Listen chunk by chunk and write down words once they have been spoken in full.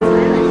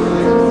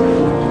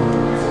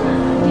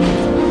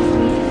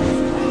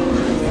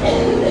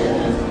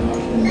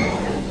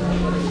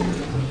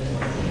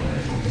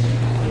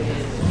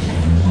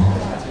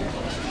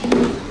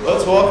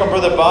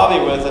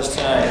us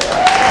tonight.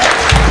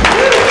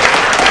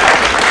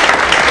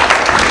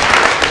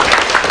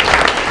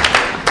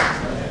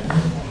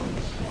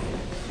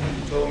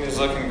 Told him he was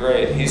looking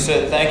great. He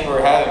said, "Thank you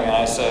for having me."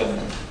 I said,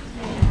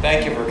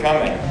 "Thank you for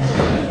coming."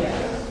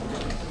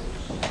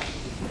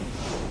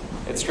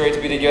 It's great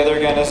to be together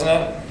again, isn't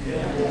it?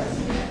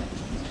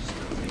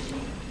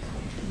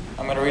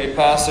 I'm going to read a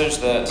passage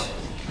that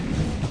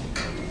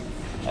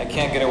I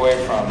can't get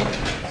away from.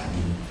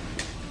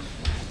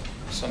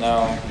 So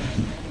now,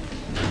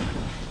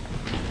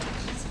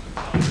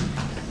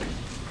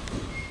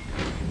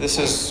 this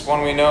is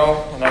one we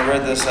know, and I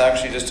read this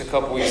actually just a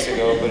couple weeks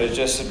ago, but it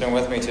just has been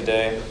with me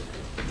today.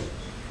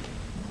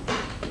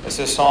 This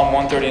is Psalm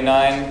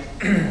 139,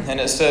 and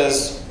it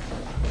says,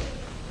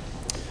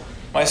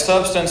 "My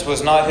substance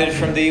was not hid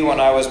from thee when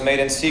I was made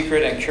in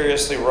secret and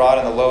curiously wrought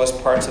in the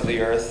lowest parts of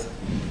the earth.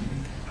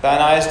 Thine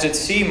eyes did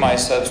see my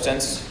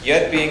substance,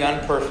 yet being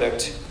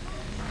unperfect,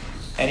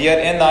 and yet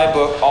in thy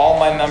book all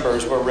my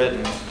members were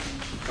written,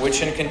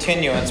 which in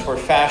continuance were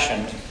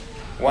fashioned,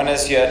 when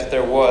as yet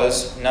there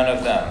was none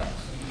of them."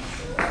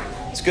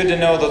 It's good to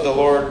know that the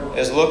Lord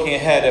is looking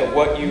ahead at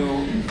what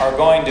you are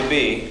going to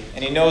be,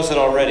 and He knows it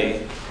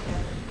already.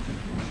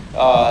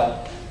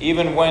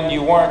 Even when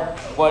you weren't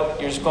what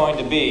you're going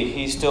to be,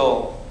 He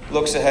still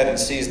looks ahead and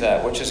sees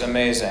that, which is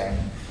amazing.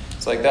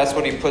 It's like that's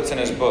what He puts in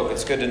His book.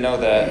 It's good to know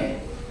that.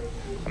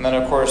 And then,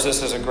 of course,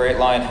 this is a great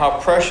line. "How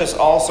precious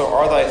also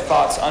are thy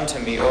thoughts unto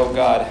me, O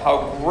God.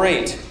 How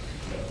great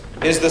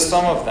is the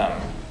sum of them."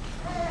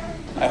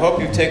 I hope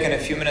you've taken a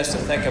few minutes to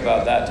think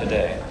about that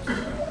today.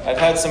 I've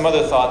had some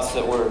other thoughts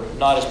that were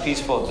not as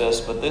peaceful as this,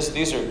 but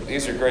these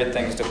are great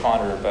things to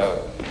ponder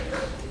about.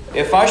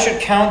 "If I should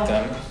count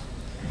them,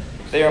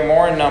 they are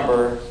more in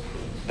number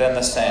than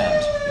the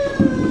sand."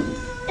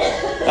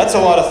 That's a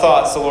lot of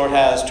thoughts the Lord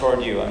has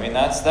toward you. I mean,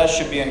 that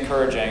should be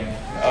encouraging.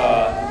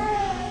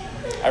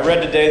 I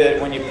read today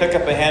that when you pick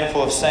up a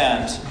handful of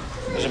sand,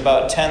 there's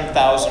about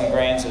 10,000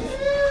 grains of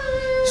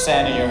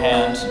sand in your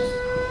hand,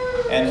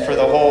 and for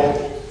the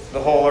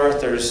whole earth,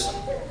 there's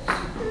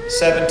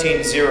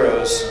 17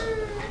 zeros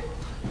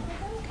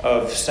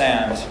of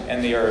sand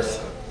in the earth,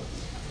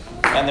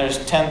 and there's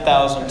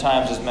 10,000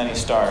 times as many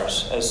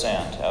stars as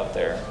sand out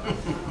there.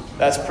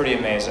 That's pretty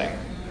amazing.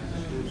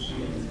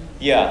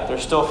 Yeah, they're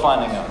still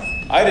finding them.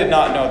 I did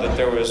not know that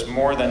there was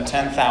more than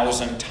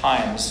 10,000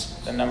 times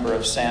the number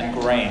of sand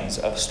grains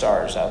of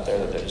stars out there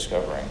that they're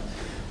discovering.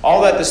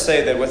 All that to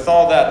say that with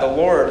all that, the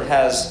Lord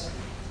has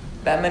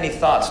that many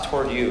thoughts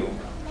toward you.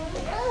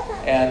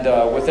 And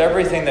with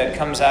everything that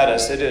comes at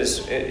us,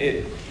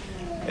 it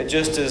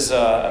just is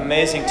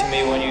amazing to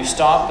me when you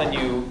stop and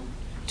you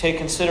take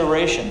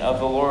consideration of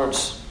the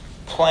Lord's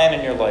plan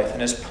in your life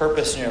and His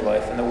purpose in your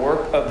life and the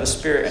work of the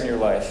Spirit in your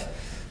life.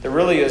 There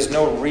really is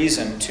no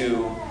reason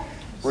to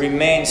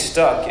remain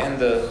stuck in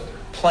the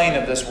plane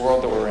of this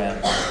world that we're in.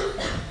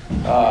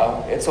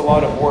 It's a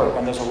lot of work,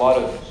 and there's a lot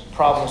of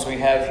problems we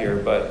have here,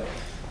 but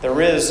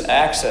there is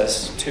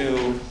access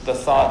to the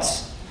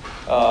thoughts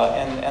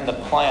and the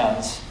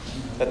plans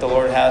that the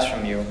Lord has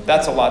from you.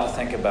 That's a lot to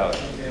think about.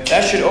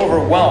 That should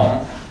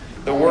overwhelm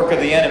the work of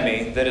the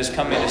enemy that is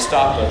coming to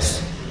stop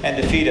us and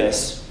defeat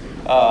us.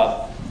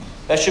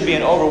 That should be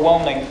an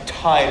overwhelming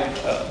tide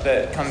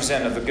that comes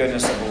in of the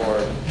goodness of the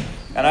Lord.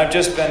 And I've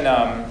just been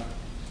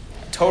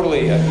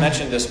I've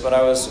mentioned this, but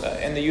I was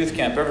in the youth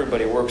camp.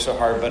 Everybody works so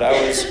hard, but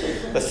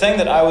the thing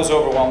that I was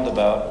overwhelmed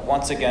about,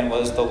 once again,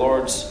 was the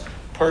Lord's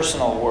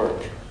personal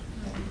work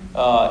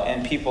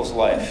in people's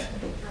life.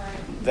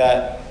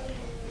 That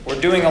we're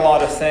doing a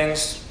lot of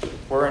things.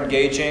 We're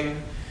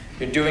engaging.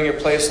 You're doing your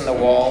place in the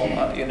wall,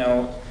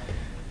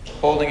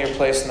 holding your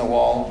place in the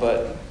wall.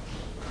 But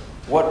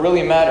what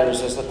really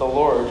matters is that the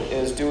Lord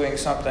is doing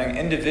something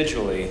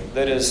individually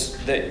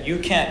that you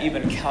can't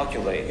even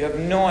calculate. You have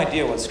no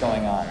idea what's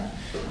going on.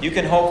 You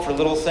can hope for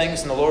little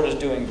things, and the Lord is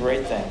doing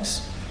great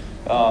things.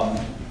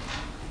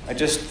 I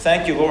just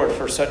thank you, Lord,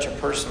 for such a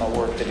personal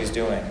work that He's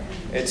doing.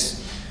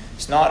 It's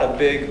not a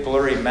big,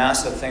 blurry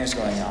mass of things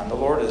going on. The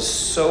Lord is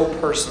so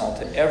personal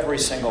to every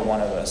single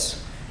one of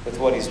us with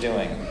what He's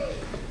doing.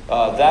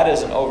 That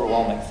is an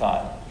overwhelming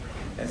thought.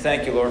 And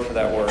thank you, Lord, for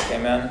that work.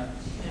 Amen?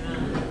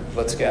 Amen.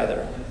 Let's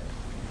gather.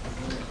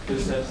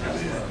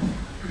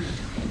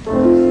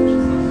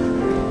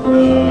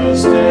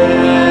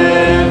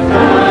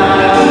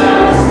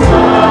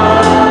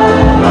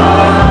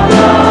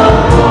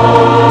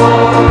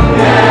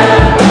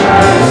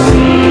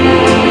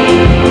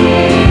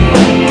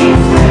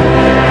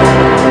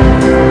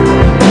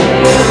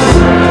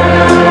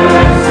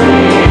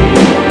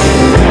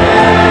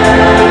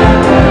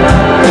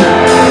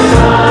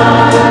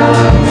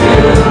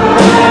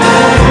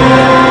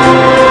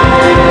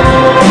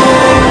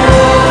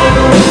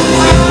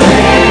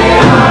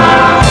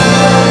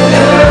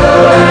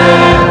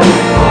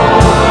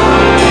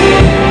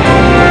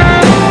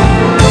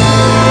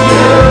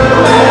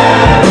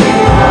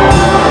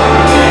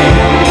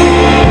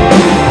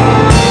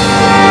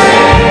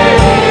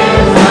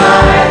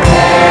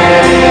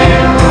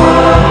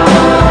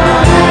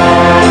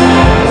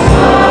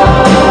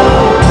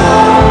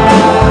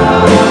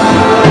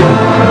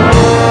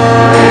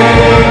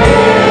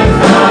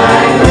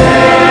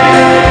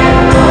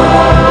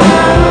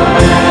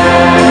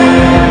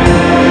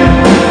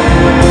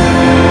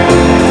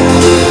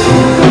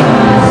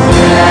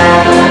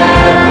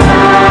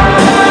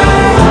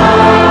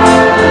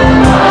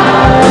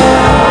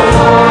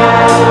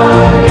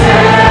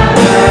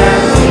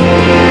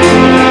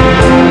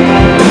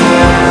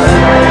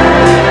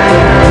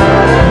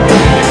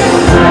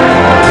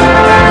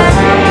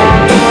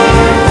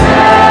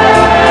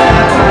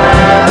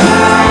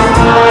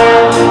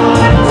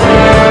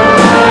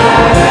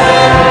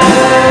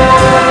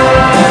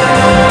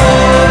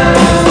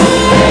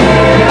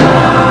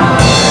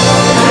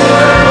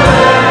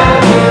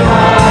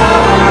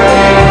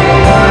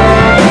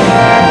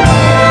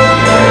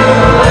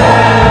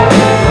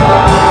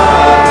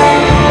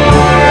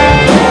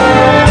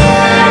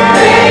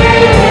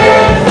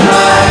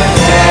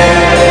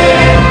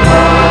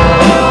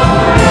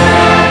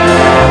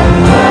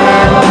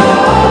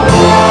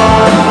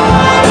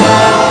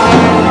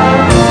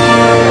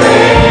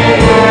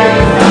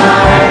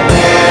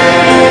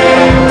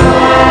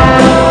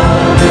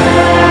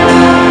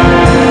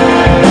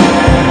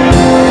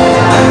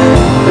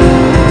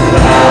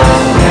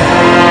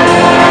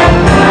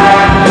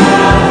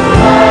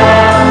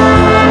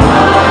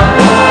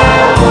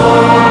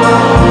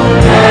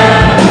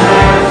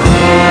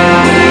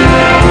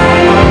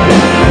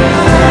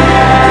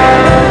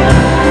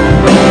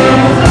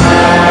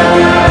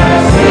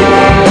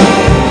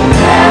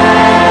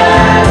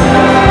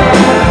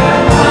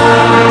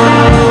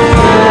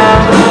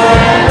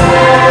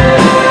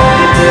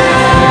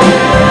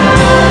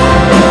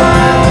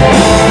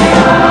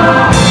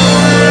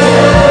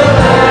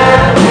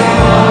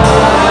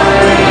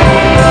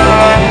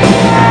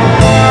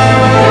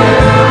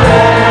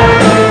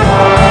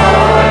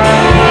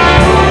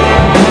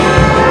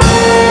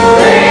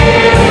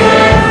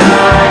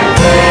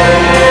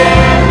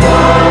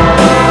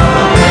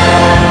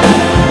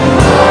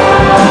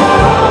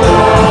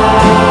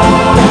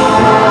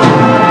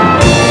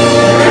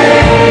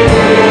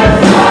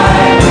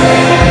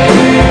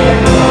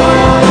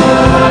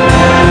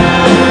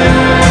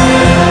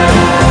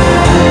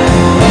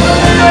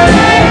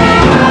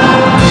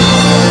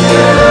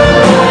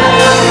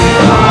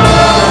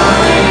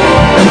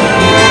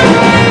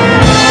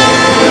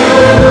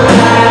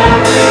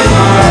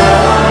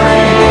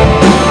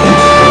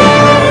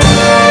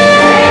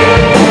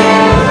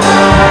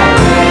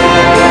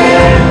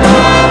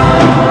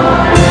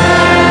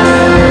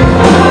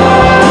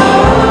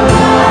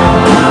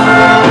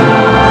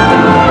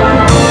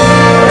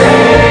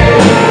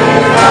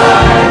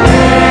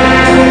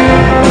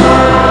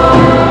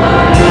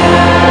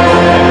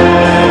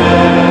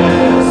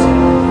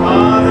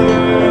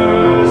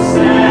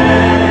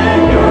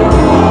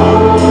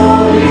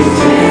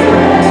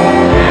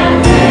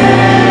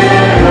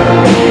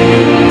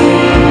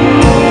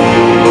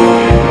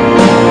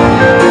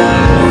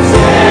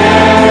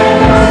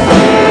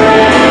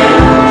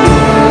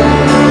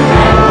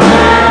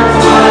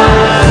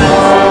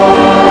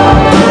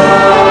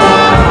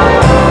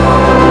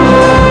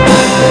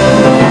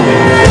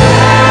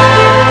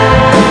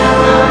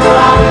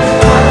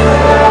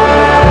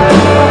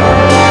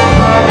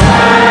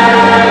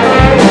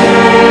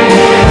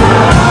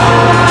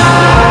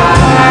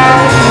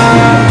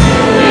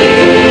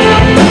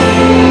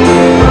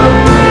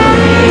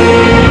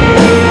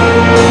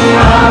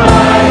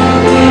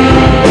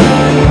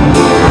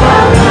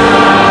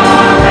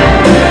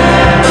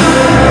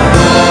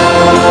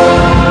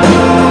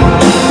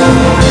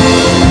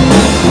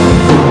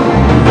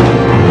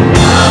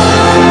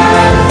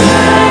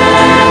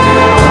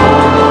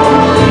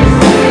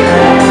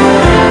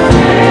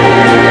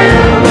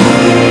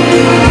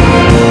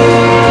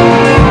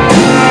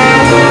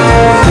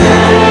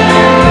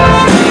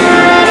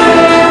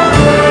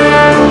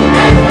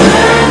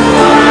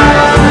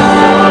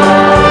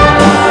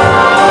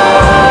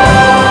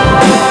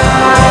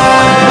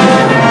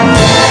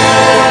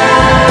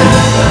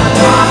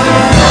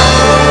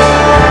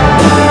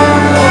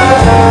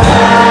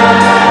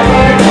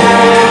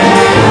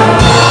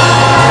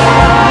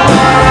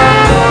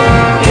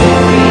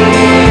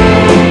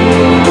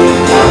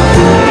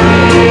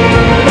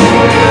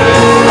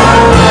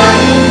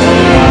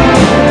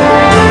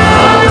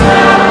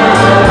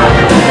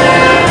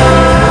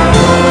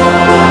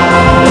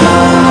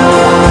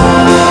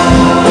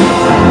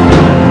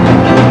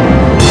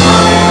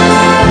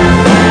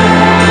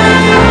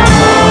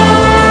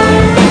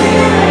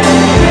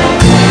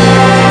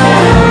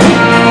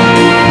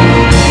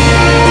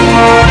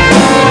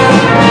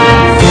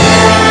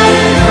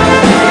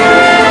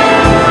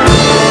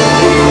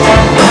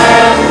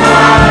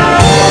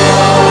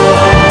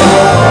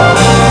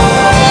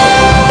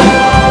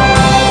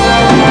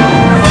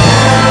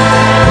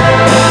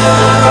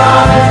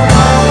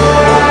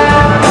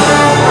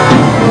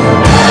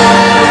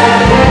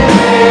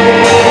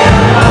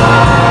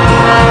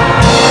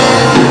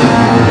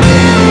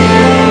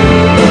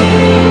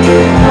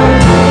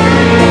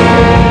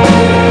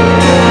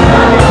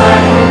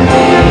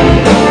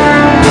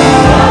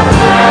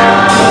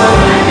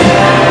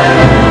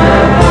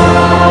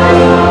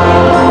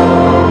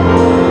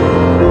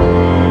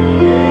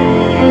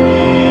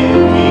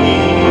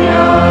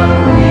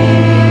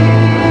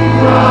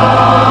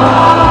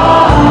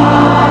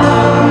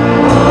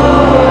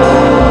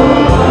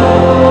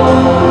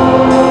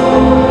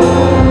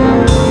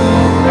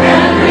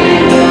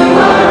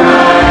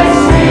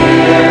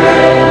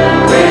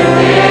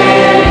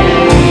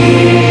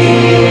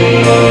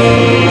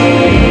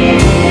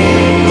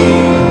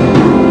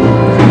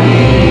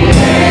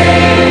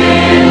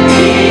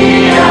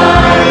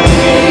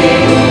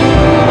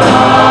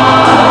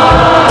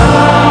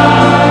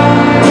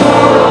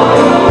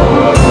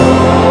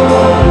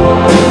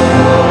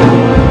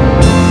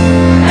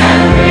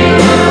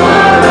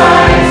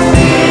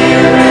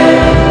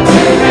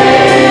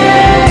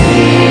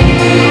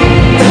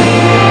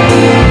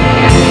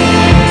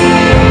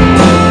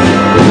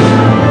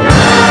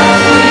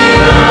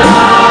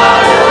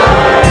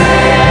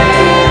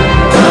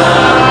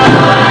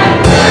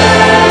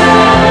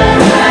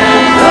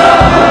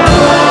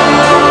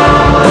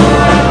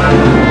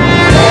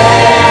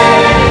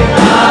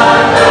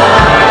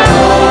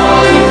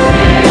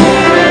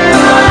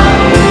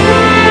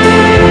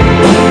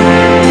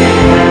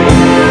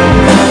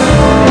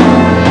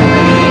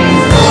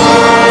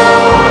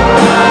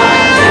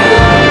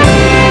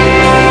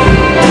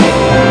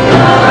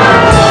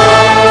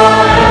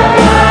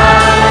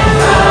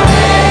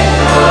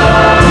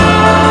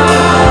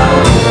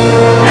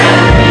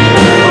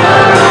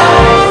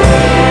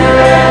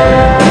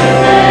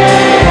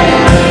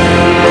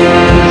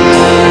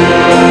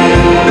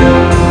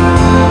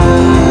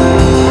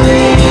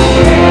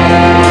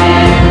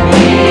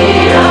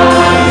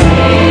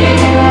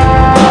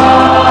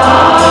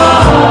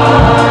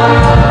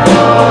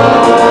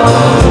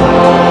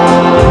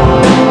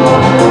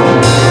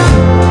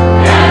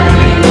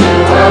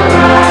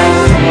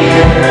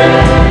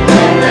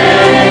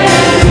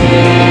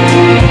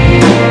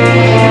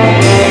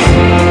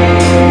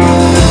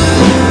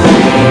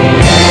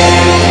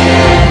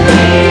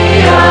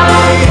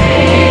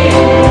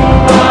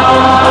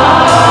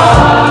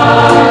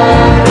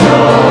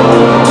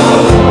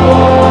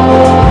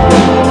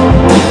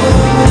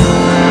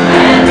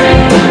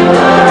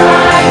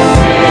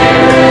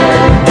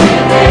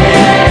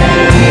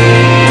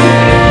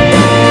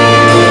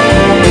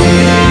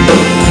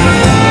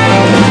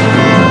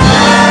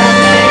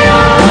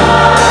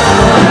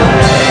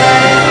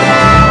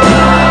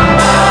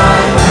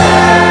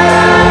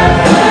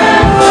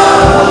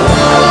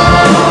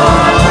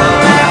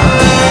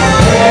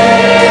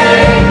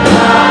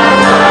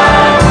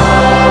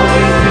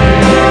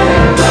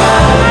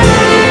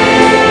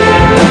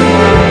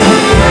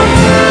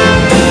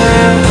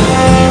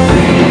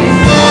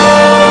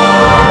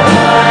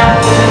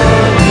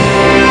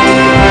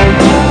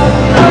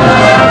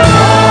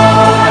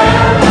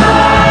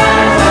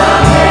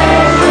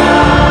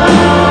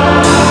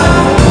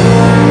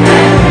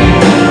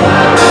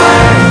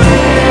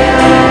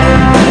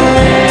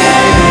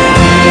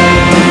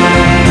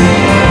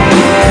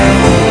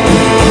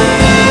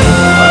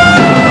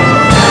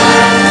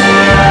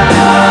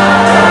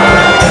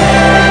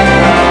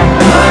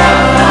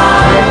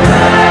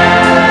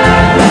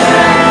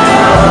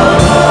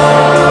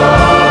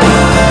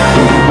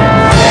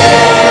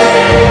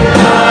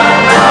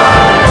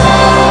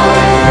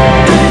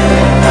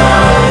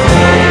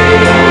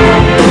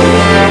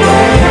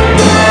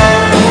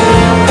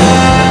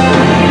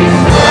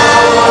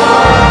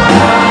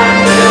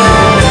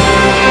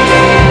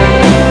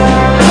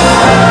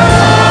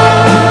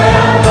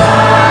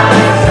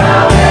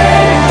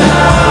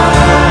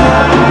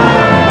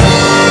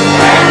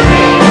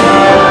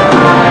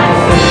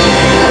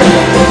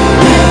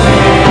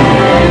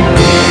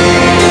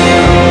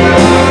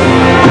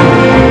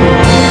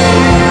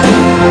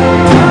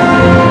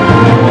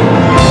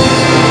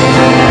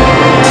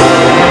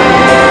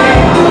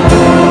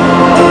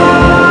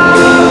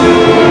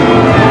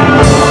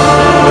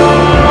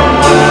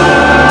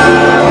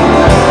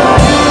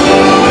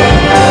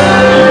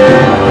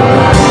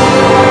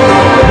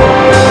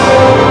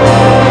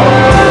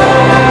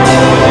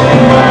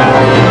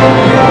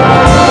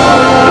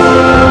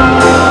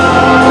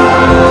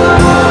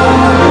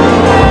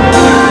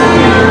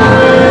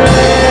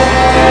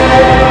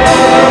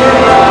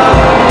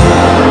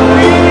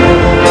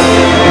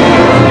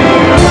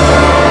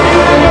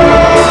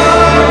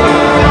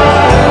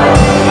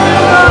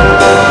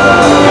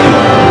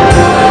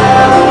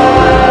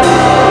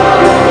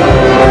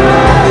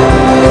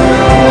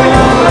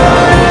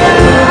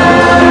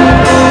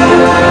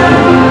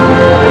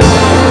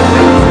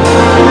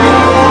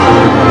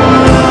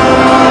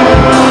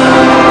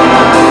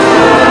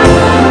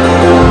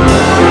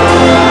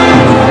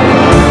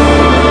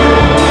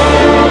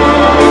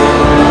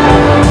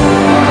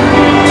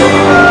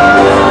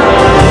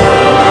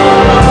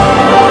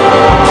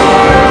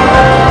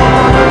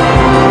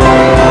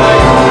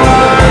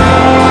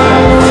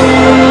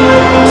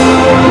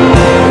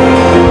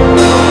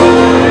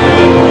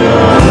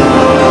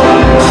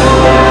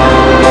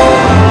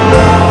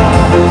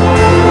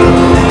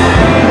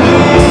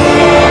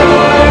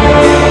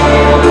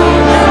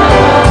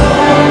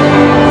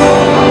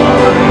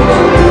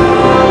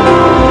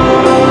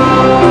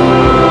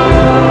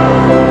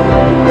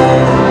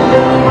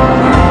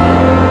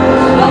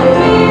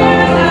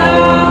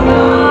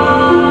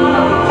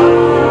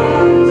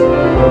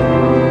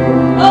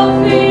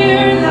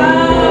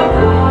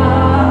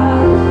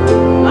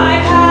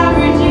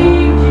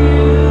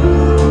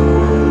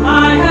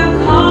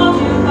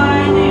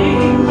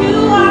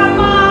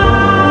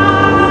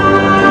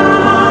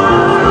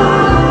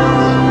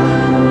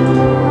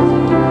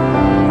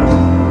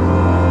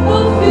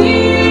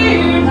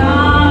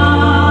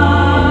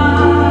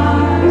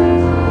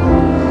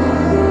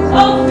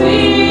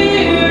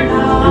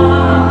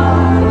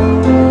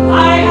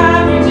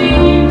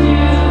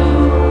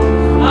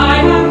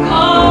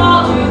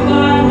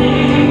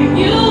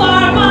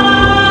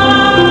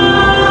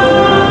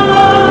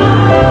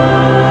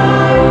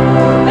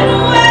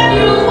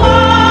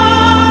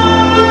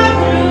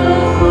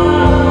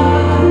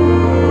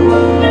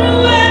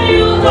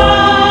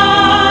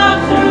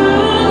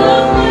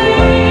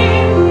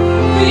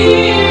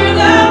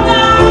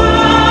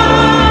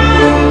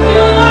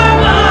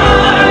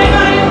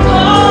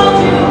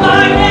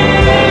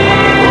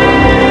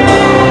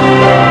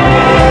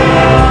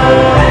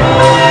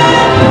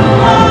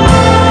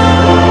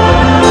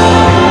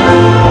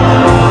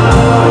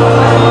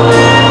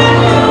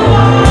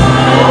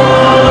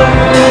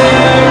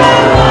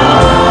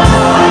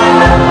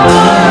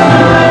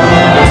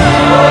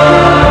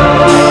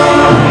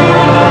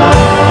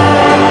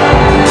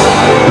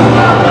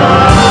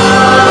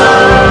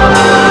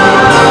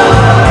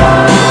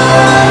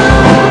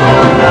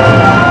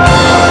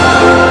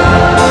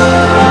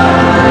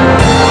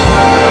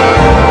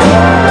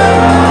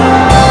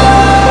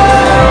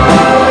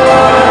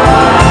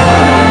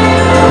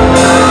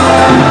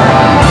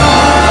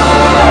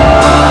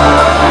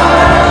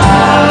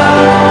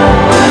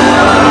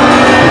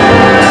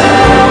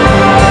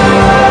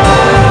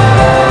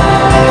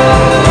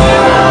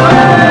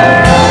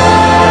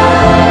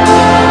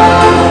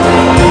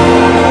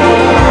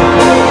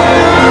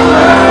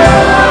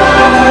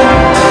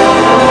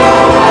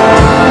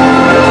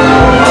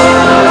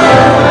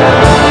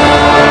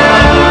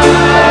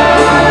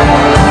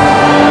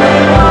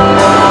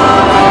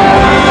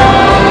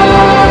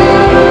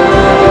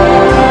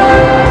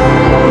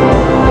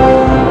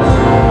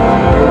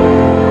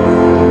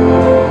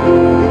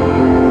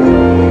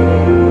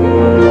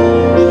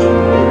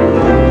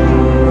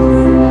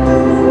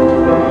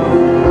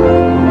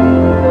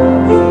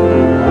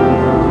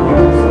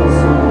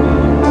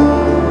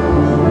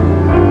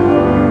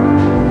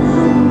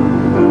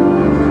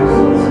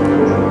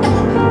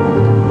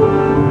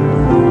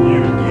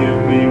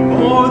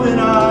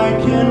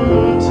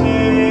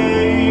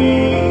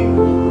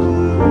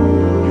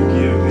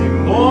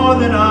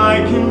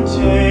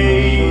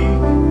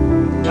 take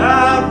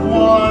at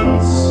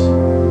once,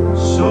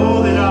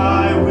 so that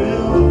I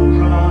will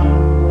run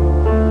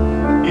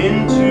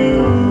into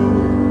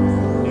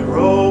your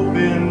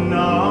open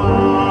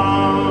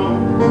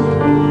arms.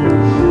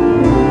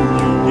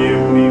 You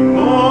give me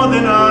more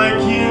than I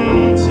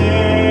can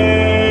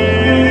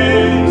take,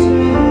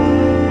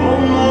 oh,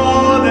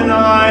 more than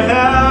I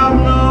have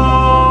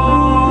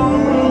known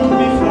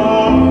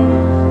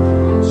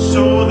before,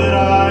 so that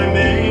I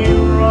may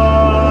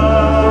run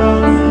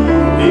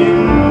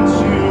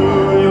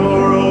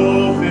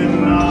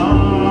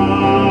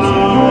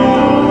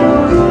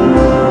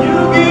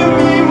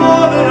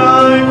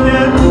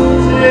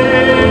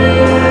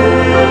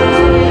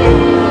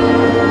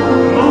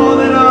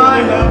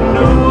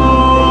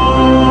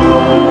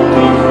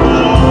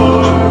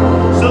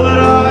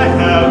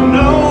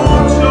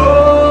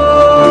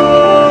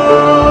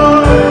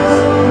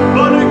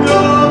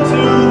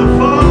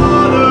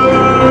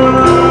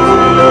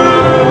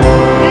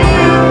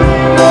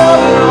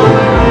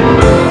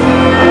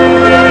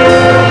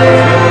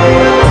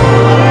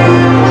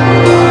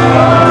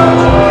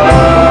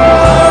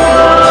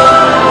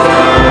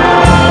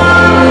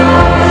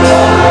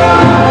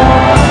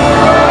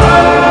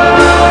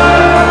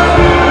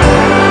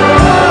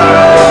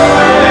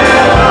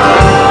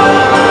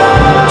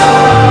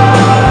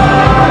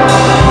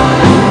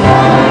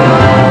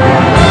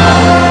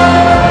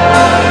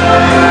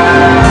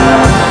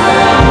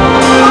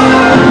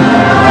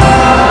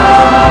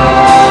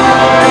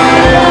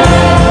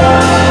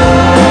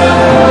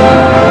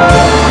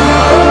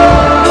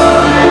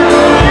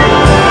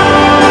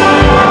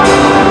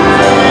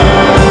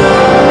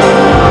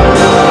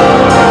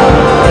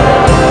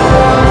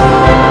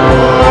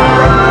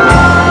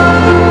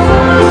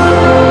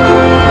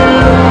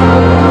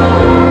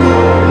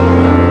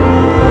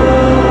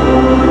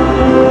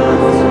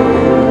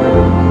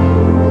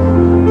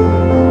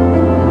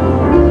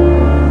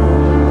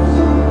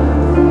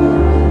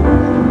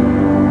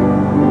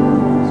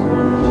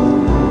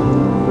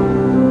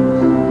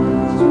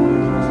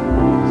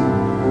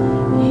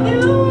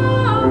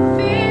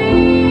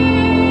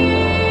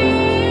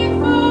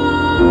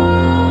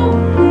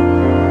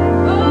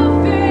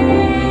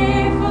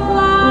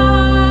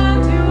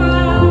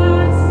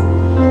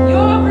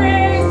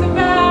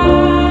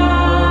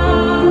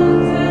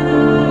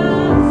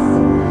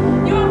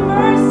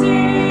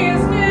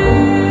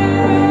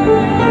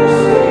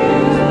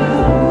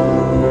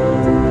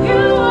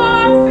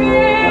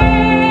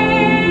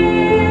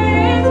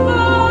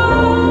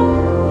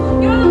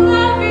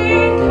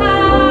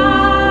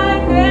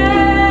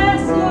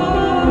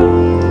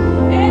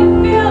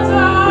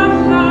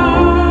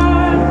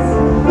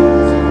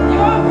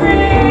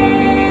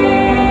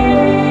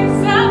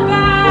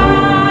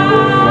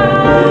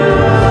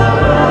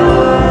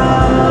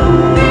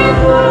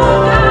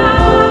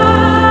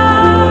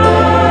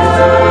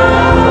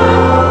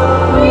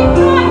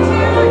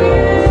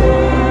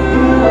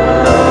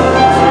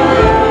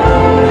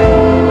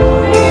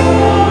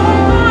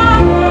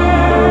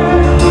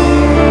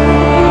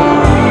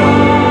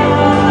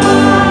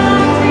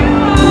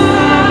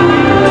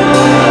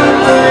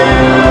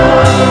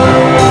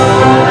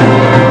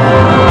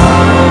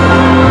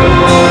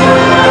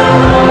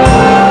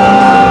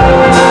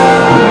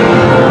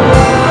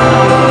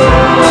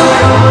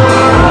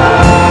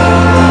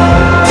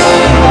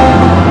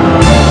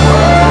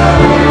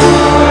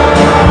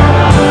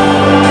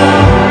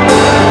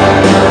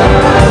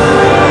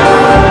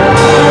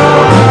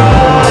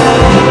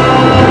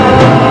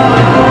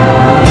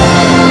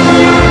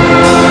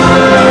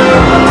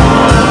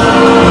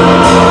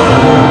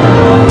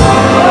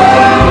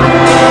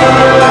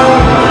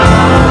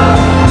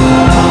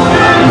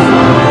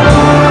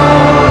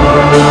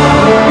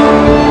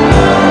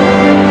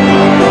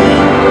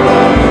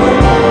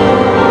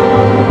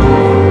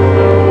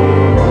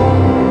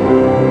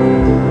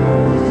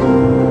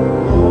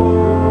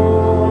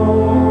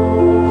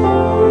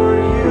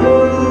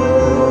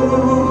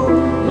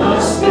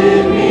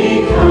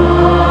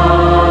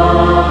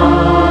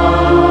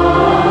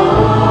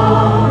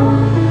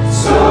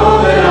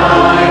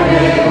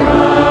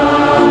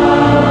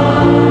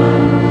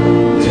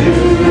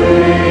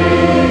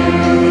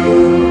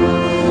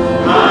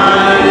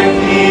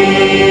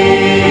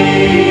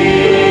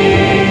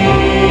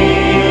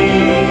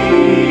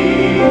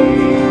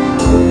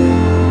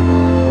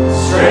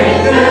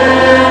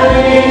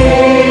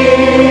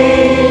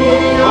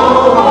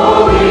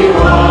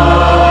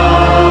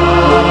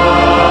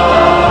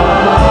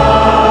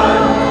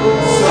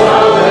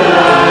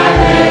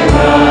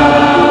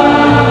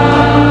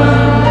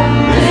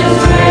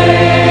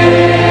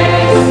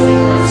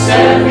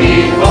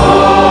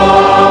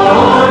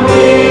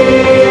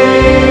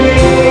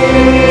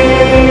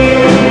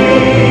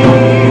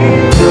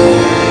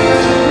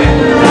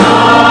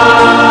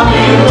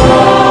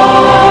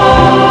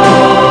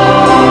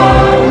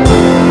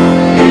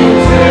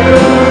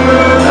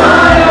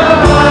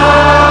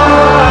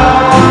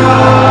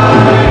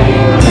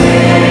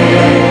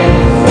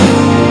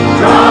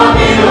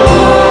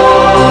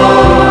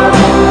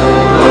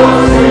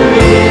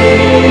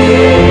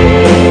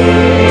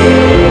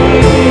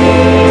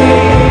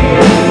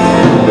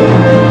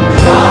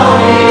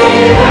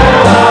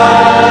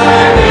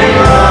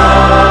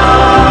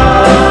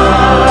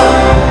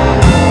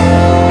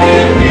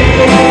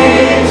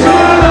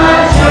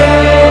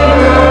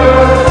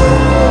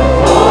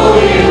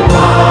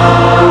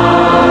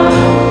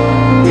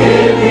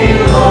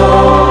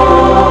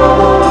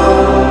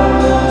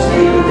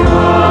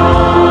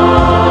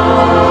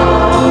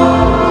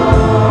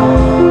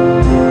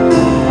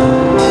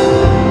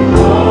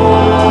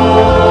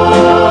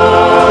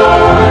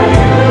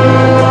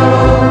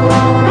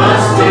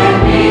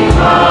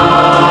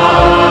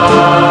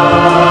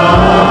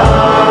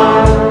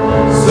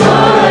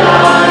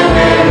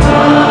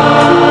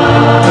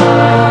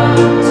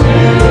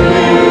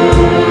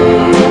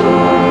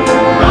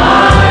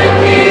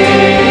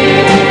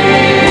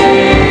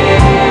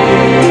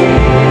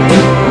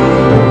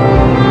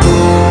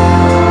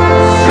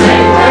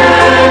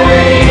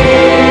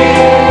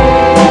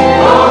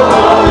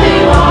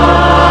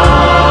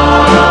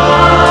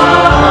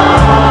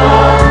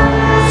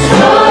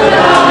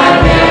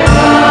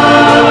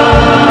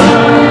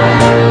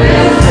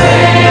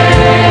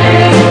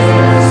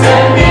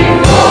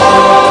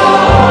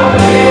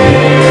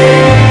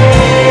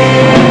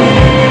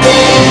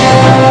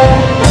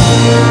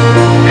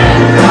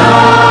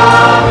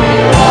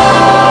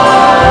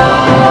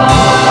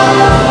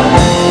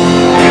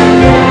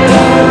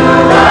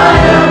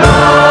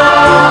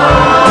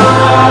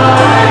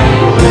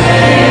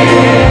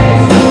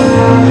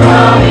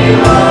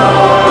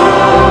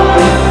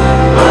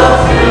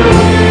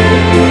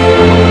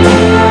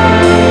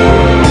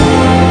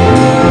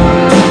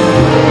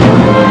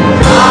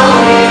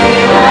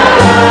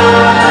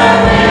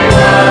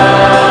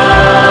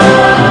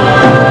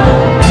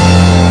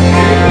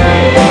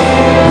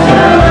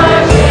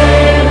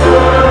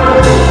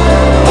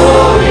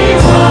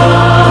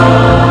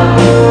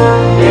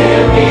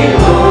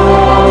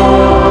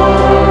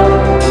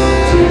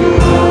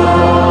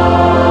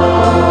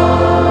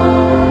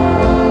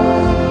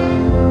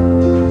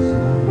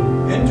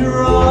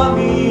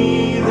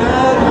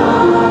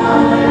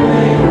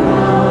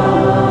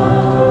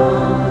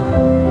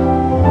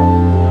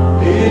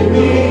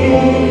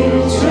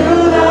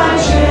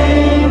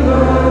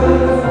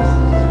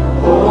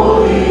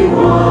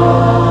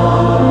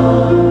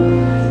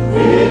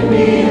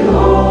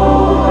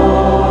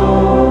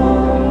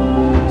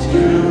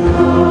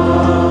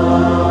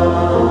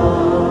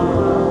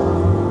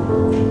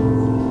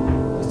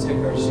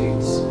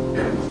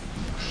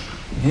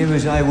Here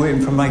was I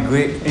waiting for my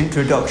great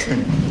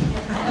introduction.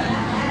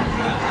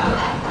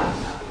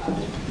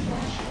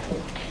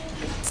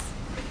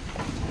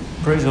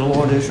 Praise the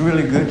Lord, it's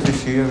really good to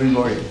see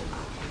everybody.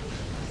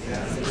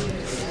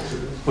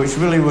 Which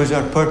really was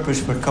our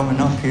purpose for coming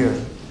up here.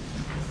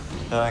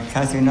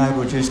 Kathy and I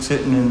were just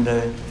sitting in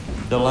the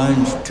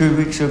lounge 2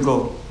 weeks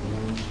ago,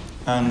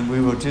 and we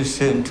were just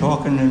sitting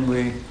talking, and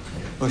we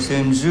were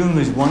saying Zoom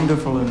is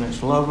wonderful and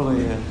it's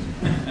lovely, and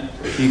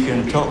you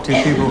can talk to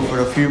people for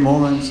a few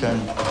moments,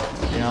 and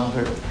but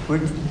it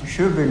would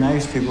sure be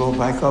nice to go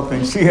back up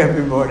and see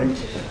everybody.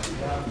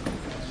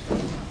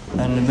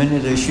 And the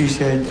minute that she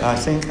said, I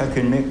think I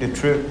can make the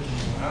trip,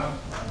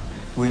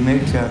 we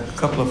made a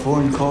couple of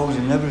phone calls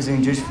and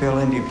everything just fell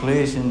into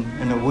place, and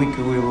in a week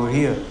we were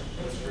here.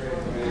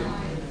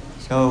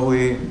 So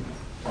we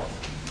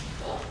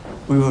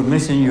were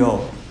missing you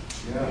all.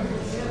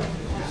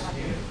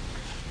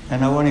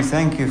 And I want to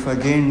thank you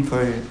again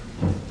for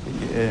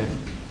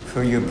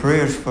your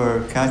prayers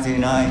for Kathy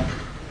and I.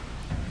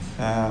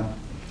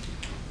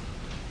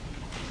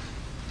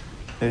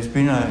 It's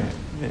been a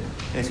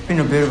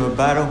bit of a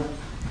battle,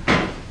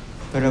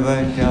 but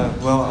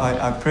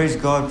I praise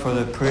God for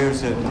the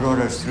prayers that brought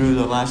us through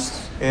the last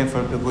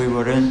effort that we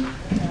were in.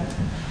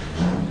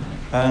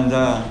 And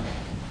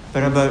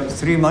but about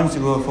 4 months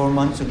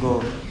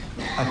ago,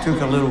 I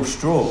took a little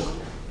stroke,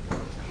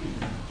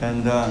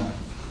 and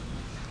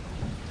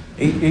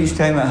each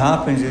time it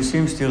happens, it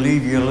seems to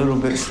leave you a little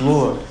bit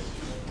slower,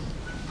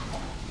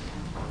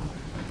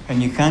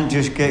 and you can't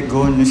just get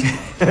going.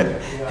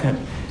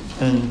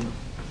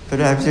 But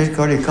I've just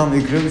got to come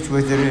to grips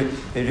with it.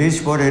 It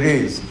is what it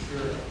is,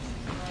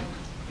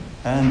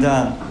 and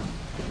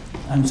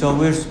so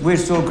we're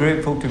so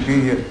grateful to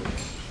be here,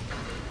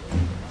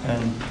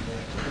 and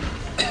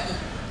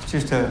it's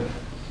just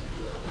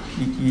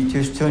you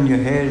just turn your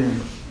head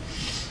and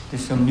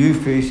there's some new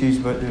faces,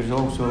 but there's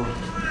also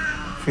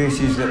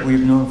faces that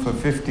we've known for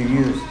 50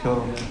 years.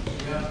 So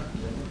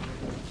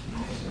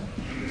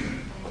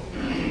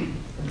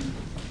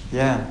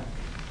yeah,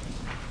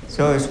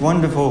 so it's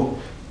wonderful.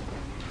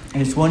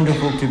 It's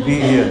wonderful to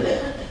be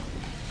here.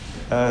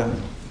 I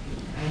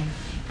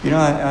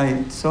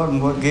thought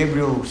in what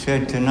Gabriel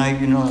said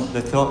tonight,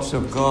 the thoughts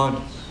of God,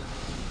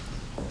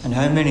 and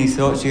how many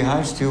thoughts He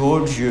has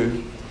towards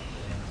you.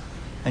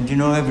 And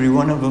every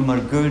one of them are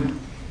good.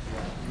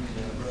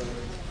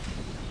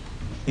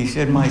 He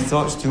said, my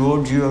thoughts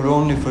towards you are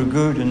only for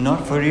good and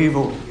not for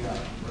evil.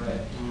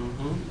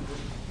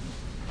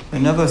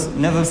 And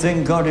never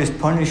think God is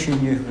punishing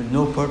you with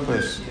no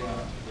purpose.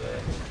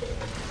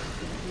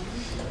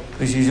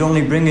 Because He's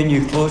only bringing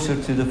you closer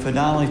to the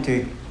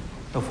finality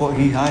of what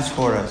He has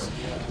for us.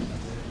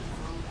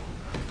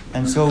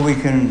 And so we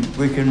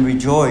can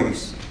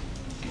rejoice.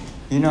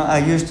 I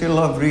used to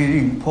love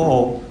reading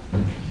Paul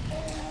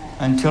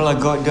until I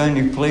got down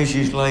to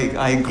places like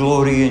I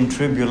glory in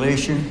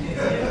tribulation.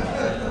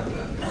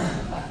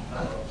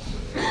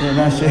 And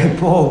I said,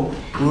 Paul,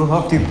 we'll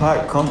have to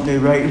part company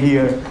right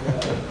here.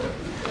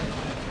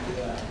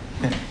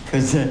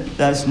 Because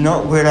that's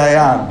not where I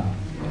am.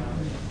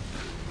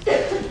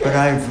 But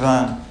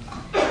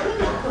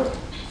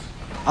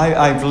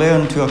I've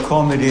learned to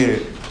accommodate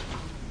it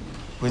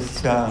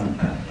with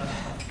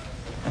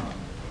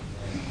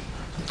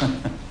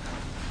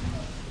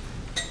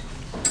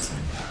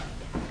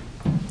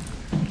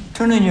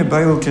turn in your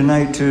Bible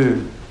tonight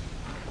to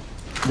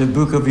the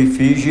book of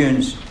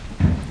Ephesians.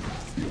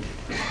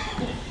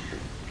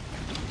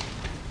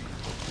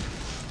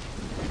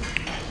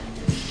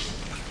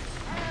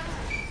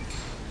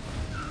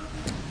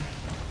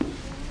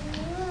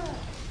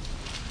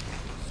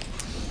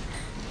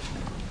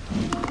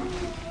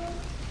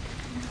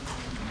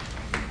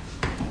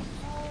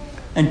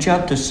 In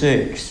chapter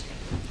 6.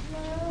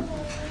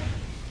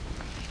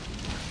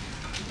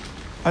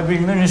 I've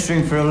been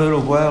ministering for a little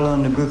while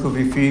on the book of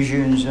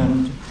Ephesians,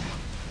 and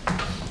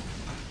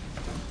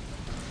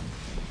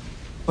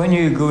when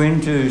you go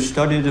in to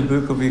study the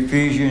book of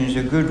Ephesians,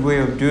 a good way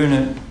of doing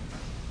it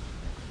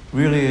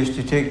really is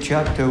to take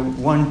chapter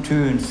 1,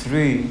 2, and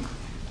 3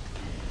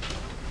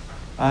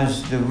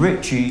 as the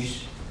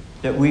riches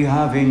that we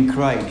have in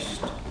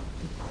Christ.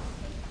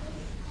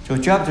 So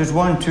chapters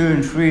 1, 2,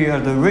 and 3 are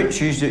the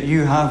riches that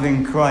you have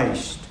in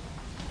Christ.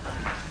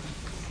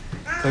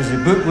 Because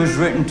the book was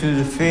written to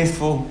the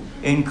faithful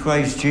in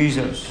Christ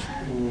Jesus.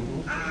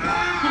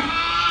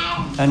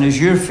 And as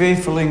you're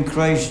faithful in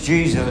Christ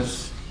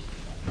Jesus,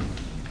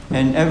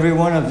 and every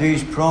one of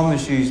these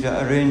promises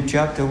that are in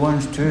chapter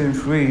 1, 2, and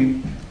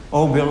 3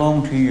 all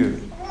belong to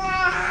you.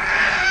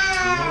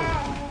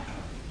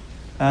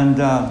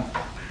 And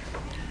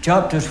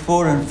chapters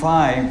 4 and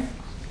 5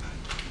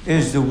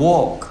 is the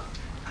walk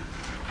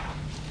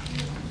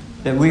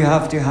that we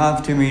have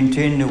to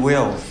maintain the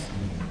wealth.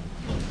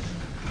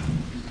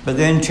 But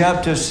then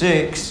chapter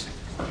 6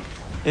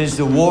 is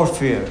the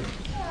warfare.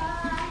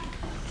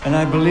 And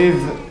I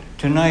believe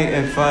tonight,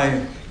 if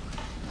I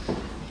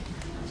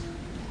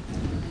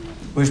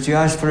was to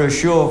ask for a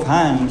show of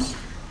hands,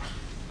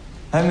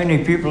 how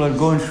many people are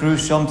going through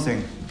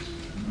something?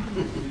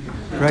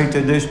 right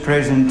at this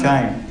present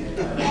time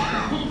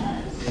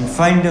and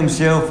find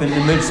himself in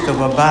the midst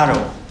of a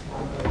battle.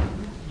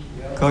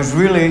 Because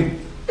really,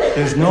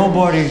 there's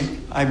nobody,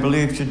 I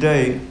believe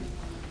today,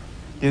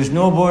 there's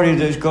nobody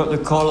that's got the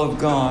call of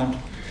God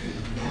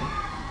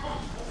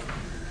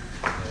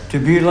to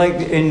be like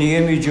in the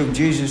image of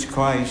Jesus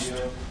Christ,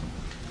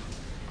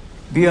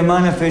 be a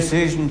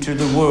manifestation to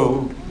the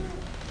world,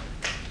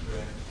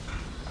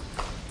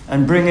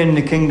 and bring in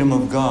the kingdom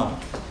of God.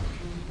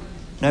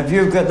 Now, if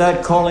you've got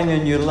that calling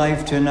in your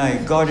life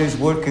tonight, God is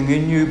working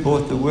in you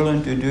both the will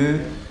and to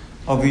do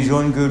of His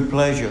own good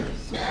pleasure.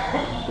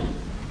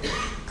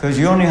 Because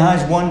He only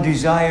has one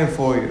desire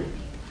for you,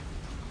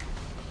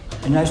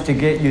 and that's to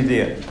get you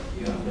there.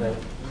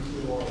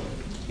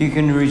 You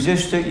can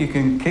resist it, you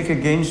can kick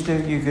against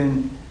it, you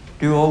can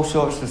do all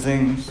sorts of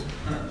things.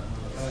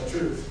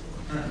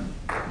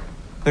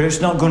 But it's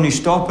not going to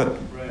stop it.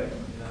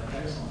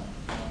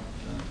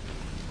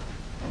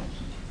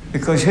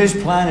 Because His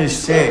plan is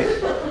set.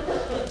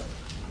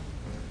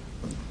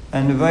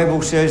 And the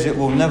Bible says it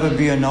will never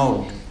be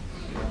annulled.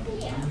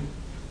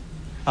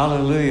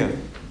 Hallelujah.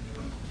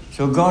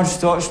 So God's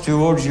thoughts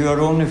towards you are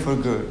only for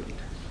good.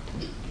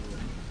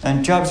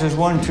 And chapters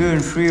 1, 2,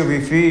 and 3 of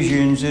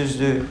Ephesians is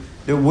the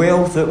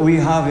wealth that we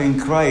have in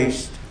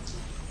Christ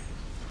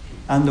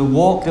and the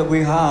walk that we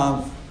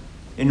have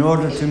in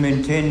order to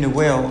maintain the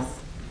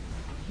wealth.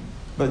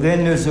 But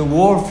then there's the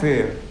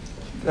warfare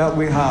that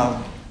we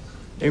have,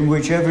 in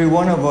which every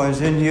one of us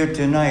in here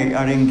tonight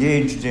are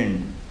engaged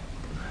in.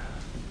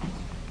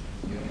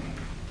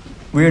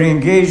 We're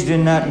engaged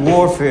in that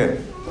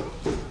warfare.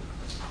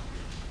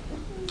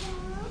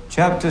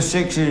 Chapter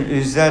 6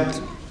 is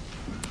that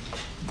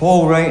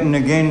Paul writing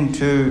again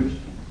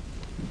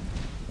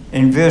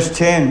in verse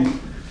 10.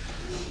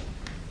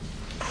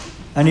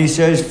 And he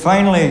says,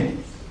 "Finally,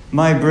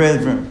 my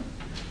brethren,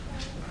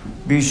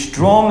 be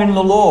strong in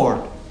the Lord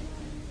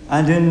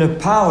and in the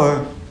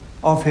power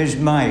of His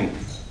might."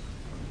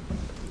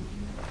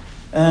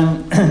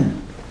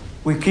 And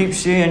we keep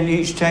saying,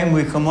 each time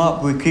we come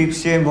up, we keep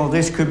saying, well,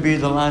 this could be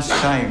the last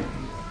time.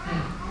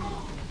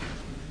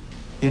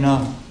 You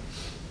know,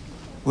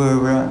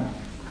 we're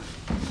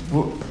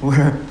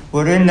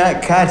in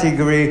that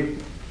category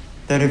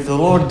that if the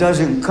Lord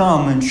doesn't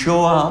come and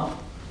show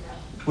up,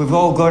 we've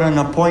all got an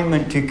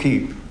appointment to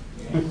keep.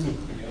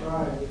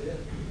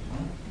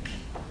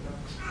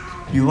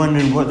 You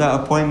wondering what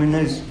that appointment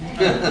is?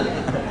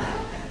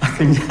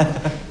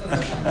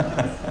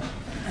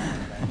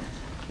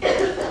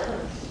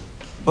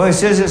 Well, it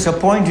says it's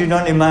appointed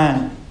unto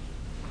man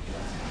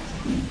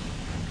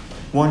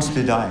once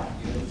to die.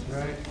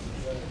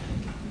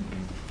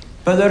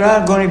 But there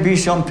are going to be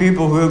some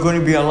people who are going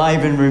to be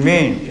alive and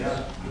remain.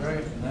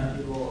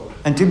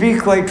 And to be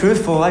quite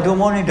truthful, I don't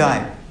want to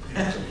die.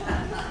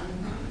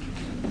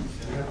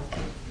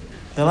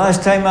 The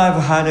last time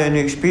I've had an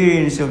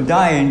experience of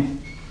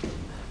dying,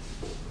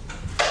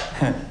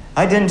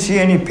 I didn't see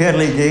any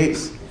pearly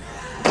gates.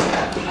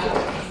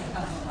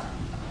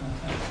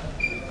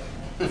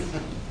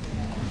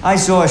 I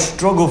saw a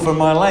struggle for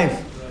my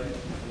life,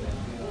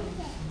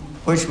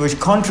 which was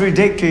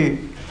contradictory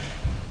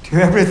to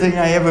everything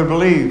I ever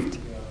believed.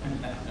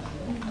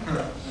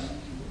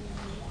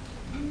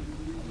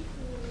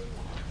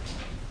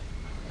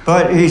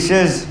 But he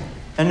says,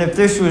 and if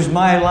this was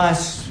my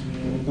last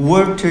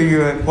word to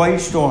you at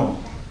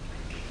Whitestone,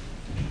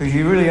 because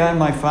you really are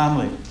my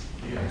family.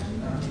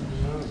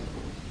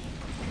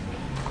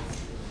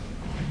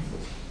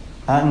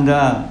 And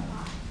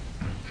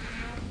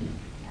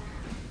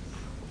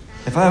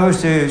if I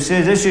was to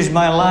say this is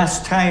my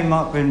last time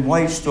up in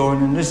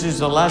Whitestone and this is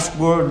the last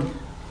word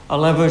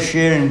I'll ever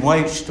share in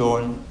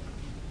Whitestone,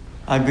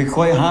 I'd be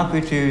quite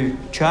happy to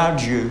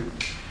charge you,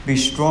 be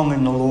strong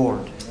in the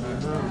Lord.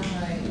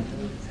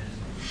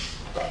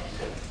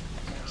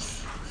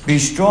 Be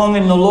strong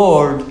in the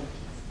Lord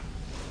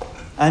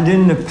and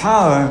in the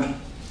power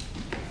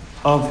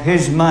of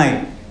His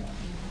might.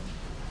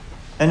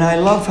 And I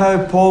love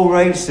how Paul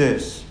writes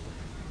this.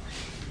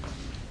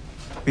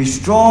 Be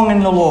strong in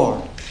the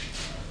Lord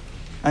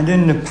and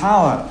in the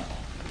power.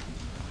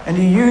 And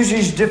he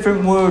uses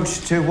different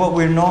words to what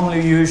we're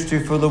normally used to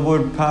for the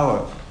word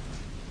power.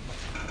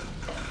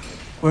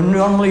 We're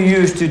normally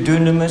used to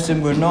dunamis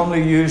and we're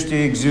normally used to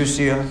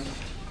exousia.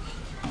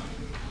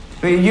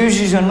 But he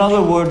uses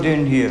another word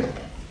in here.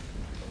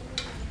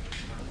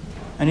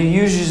 And he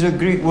uses the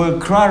Greek word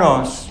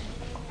kratos.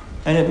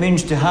 And it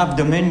means to have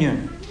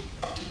dominion.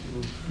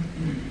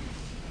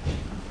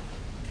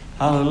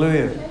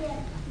 Hallelujah.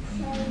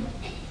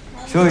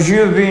 So as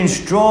you're being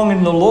strong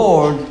in the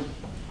Lord,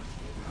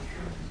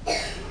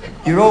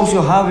 you're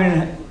also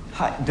having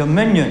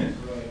dominion.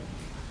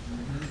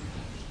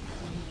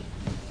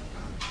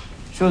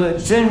 So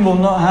that sin will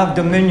not have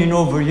dominion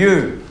over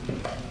you.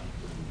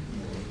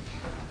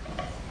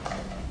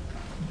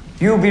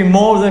 You'll be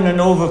more than an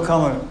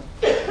overcomer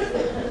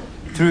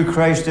through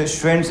Christ that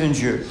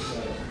strengthens you.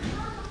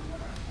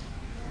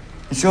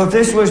 And so if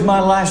this was my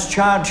last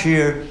charge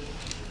here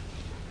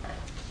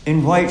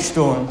in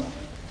Whitestone,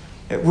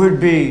 it would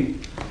be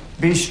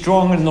be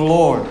strong in the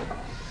Lord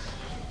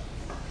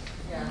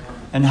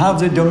and have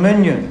the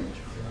dominion.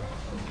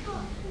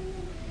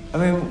 I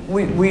mean,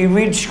 we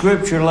read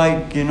scripture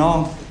like,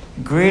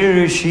 greater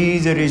is He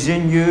that is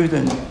in you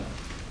than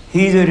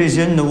he that is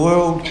in the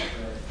world.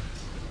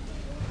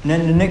 And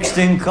then the next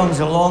thing comes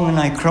along and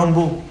I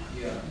crumble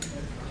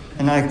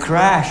and I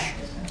crash.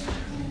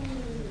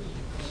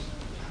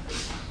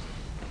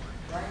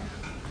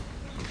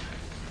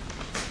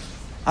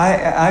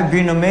 I've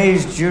been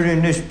amazed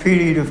during this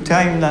period of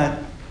time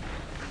that,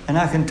 and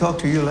I can talk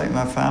to you like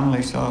my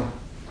family, so.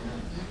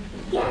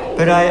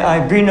 But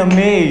I've been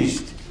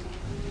amazed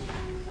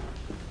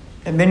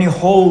at many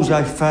holes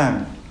I've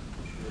found.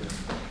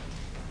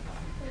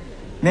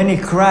 Many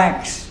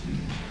cracks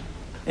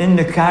in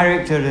the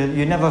character that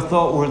you never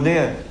thought were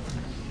there.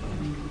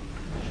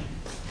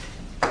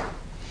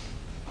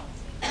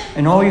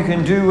 And all you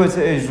can do with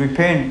it is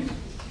repent.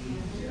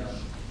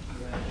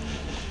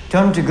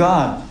 Turn to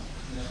God.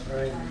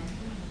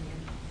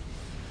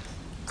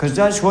 Because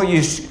that's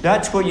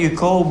what you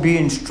call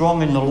being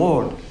strong in the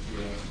Lord.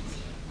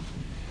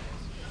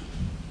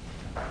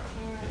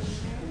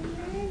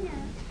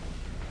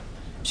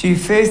 See,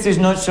 faith is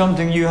not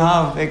something you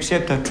have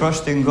except a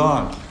trust in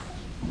God.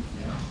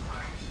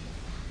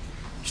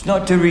 It's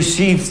not to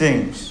receive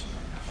things.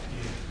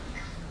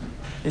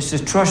 It's the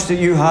trust that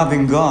you have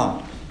in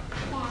God.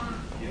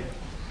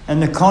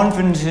 And the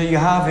confidence that you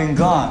have in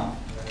God.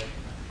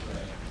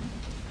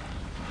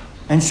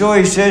 And so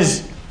he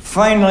says,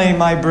 finally,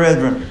 my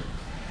brethren.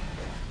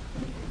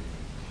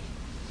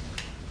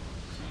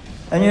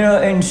 And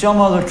in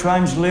some other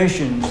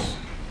translations,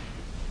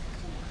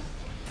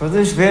 for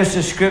this verse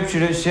of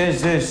scripture, it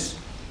says this.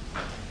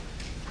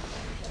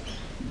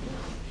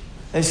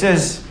 It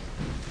says,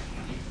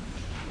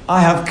 I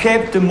have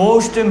kept the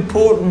most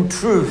important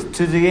truth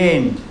to the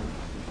end.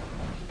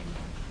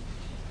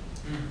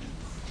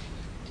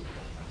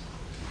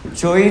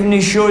 So even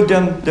he showed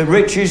them the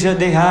riches that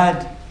they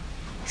had,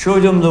 showed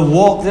them the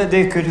walk that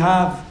they could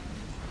have,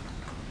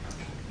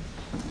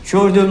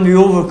 showed them the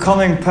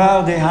overcoming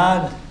power they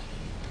had,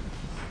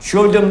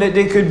 showed them that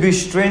they could be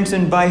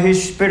strengthened by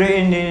His Spirit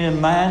in a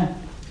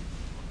man,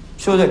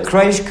 so that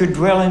Christ could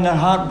dwell in their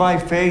heart by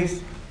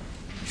faith,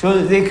 so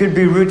that they could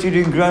be rooted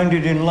and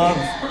grounded in love.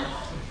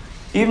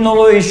 Even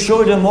though He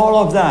showed them all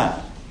of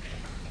that,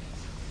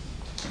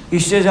 He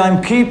says,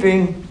 I'm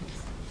keeping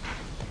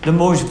the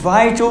most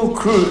vital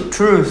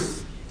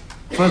truth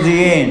for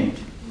the end.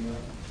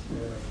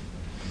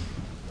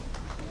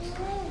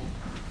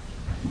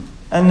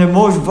 And the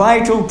most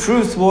vital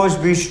truth was,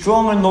 be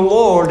strong in the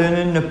Lord and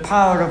in the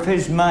power of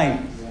His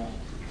might.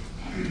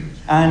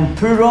 And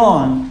put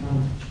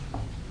on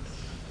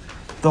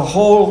the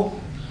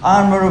whole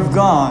armor of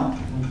God,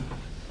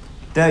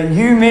 that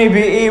you may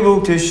be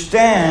able to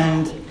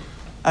stand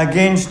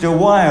against the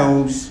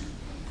wiles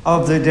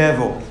of the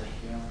devil.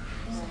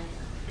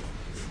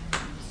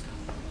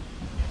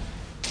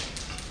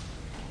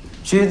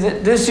 See,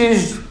 this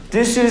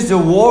is the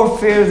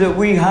warfare that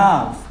we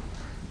have.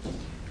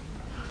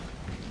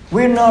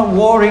 We're not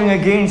warring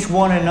against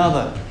one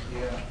another.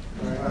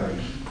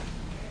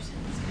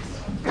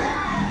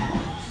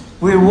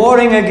 We're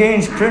warring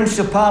against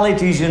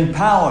principalities and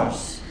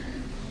powers.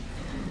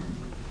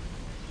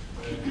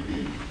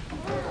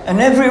 And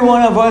every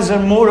one of us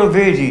are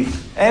motivated.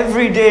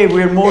 Every day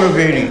we're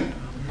motivated.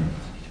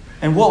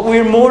 And what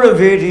we're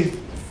motivated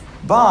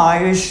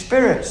by is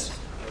spirits.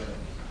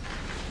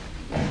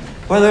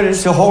 Whether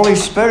it's the Holy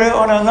Spirit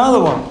or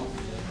another one.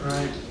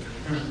 Right.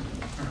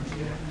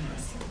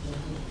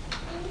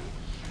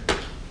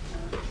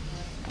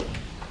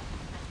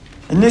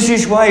 And this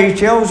is why he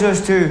tells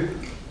us to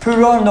put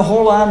on the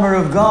whole armor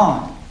of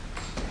God.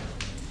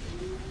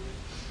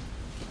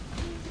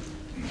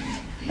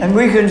 And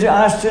we can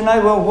ask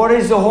tonight, well, what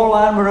is the whole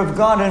armor of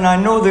God? And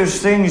I know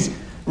there's things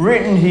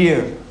written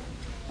here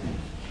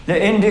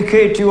that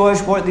indicate to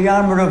us what the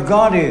armor of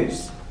God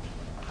is.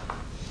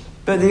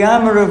 But the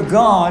armor of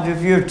God,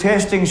 if you're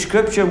testing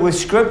Scripture with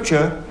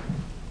Scripture,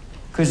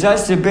 because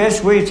that's the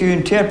best way to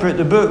interpret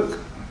the book.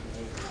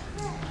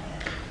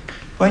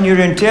 When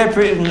you're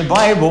interpreting the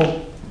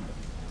Bible,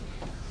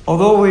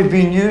 although we've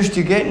been used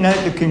to getting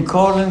out the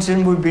concordance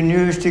and we've been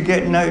used to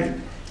getting out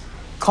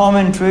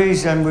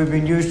commentaries and we've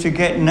been used to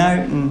getting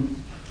out,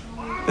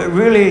 but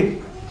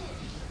really,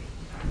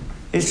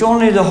 it's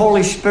only the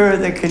Holy Spirit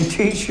that can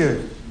teach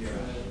you.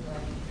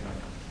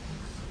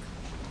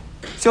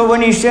 So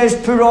when he says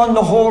put on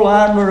the whole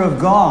armor of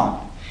God,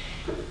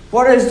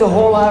 what is the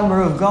whole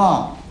armor of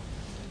God?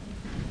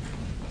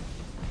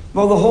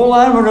 Well, the whole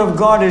armor of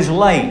God is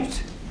light.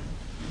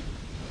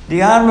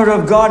 The armor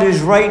of God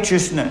is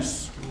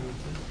righteousness.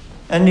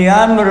 And the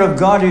armor of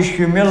God is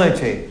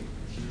humility.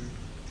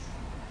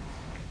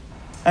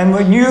 And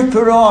when you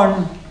put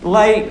on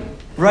light,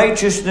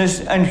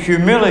 righteousness, and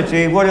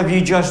humility, what have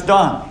you just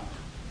done?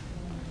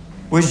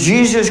 Was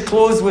Jesus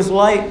clothed with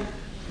light?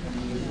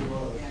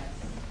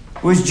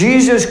 Was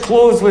Jesus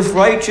clothed with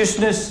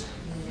righteousness?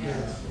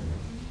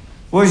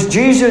 Was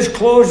Jesus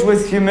clothed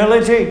with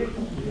humility?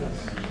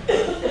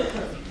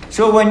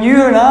 So when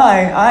you and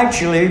I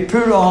actually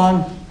put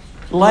on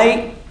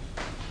light,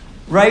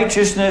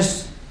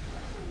 righteousness,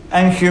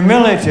 and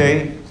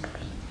humility,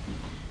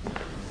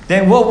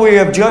 then what we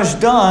have just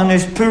done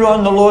is put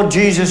on the Lord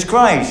Jesus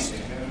Christ.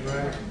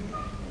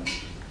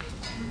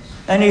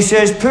 And he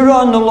says, put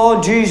on the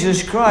Lord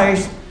Jesus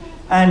Christ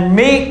and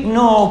make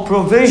no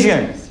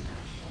provision.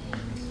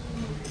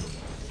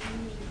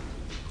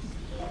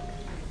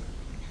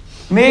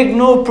 Make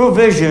no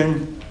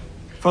provision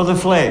for the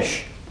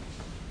flesh.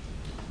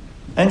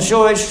 And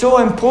so it's so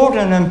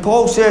important, and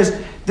Paul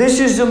says, this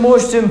is the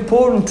most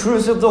important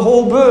truth of the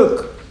whole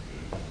book.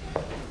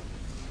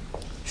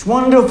 It's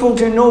wonderful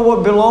to know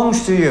what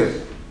belongs to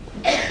you.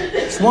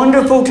 It's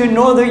wonderful to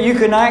know that you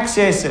can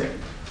access it.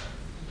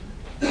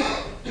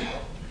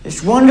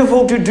 It's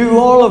wonderful to do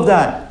all of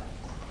that.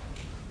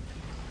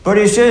 But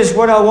he says,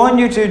 what I want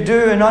you to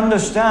do and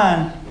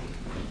understand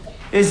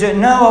is that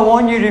now I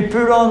want you to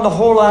put on the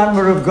whole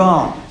armor of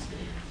God.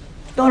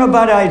 It's not a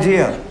bad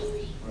idea.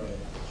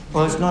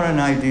 Well, it's not an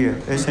idea.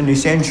 It's an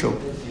essential.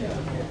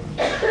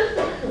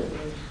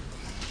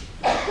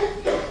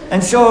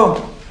 And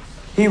so,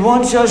 he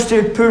wants us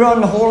to put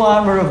on the whole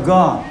armor of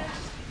God.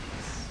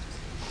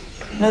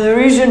 Now, the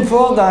reason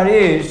for that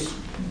is,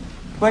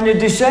 when the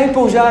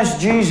disciples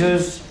asked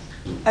Jesus,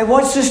 hey,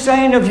 what's the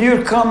sign of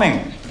your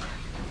coming?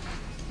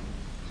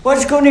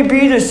 What's going to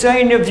be the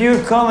sign of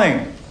your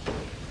coming?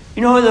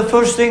 You know, the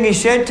first thing he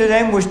said to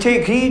them was,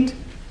 take heed.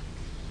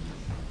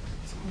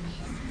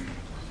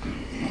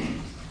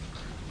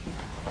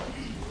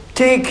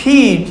 Take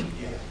heed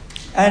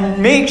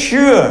and make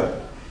sure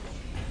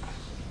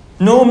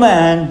no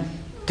man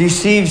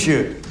deceives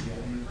you.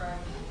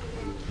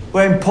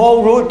 When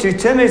Paul wrote to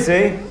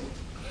Timothy,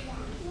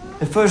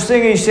 the first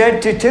thing he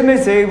said to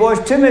Timothy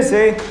was,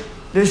 Timothy,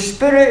 the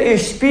Spirit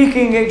is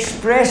speaking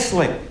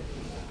expressly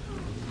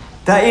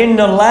that in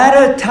the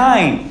latter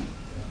time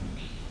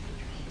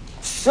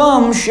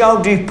some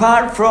shall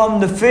depart from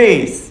the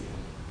faith,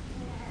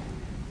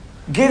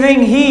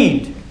 giving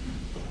heed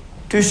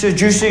to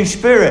seducing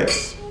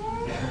spirits.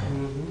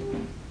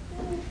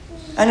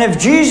 And if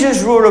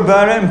Jesus wrote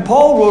about it and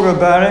Paul wrote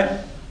about it,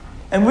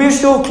 and we're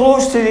so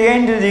close to the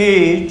end of the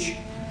age,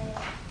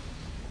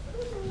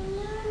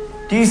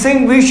 do you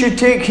think we should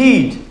take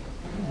heed?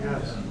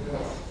 Yes.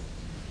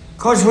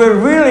 Because we're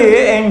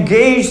really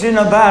engaged in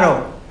a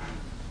battle.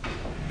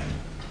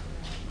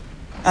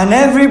 And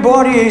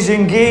everybody is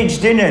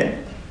engaged in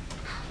it.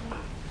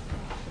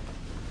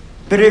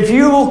 But if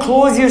you will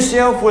clothe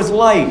yourself with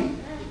light,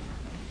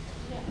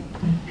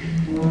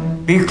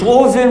 be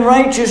clothed in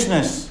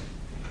righteousness,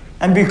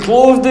 and be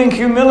clothed in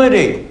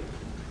humility,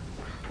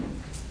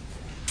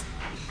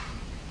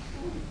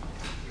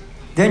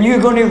 then you're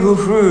going to go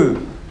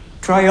through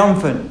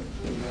triumphant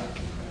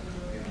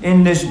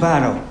in this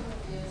battle.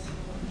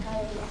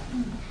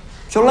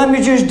 So let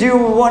me just deal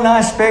with one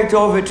aspect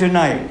of it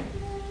tonight.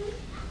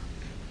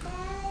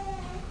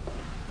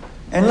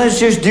 And let's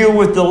just deal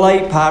with the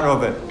light part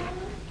of it.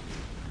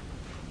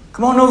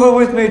 Come on over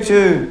with me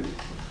to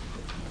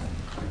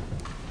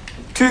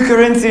 2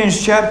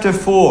 Corinthians chapter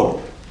 4.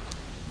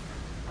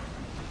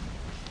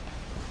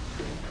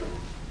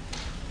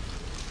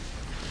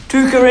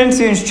 2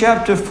 Corinthians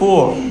chapter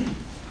 4.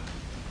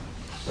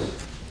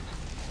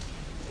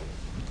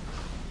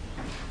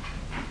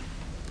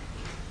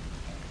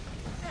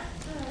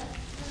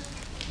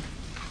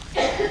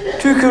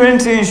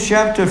 Corinthians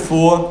chapter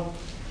 4,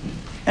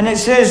 and it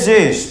says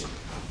this: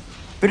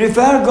 but if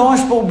our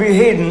gospel be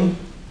hidden,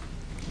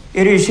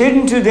 it is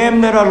hidden to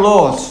them that are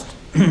lost,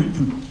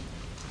 in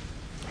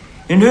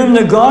whom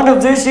the God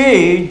of this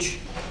age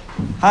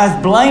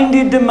hath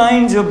blinded the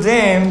minds of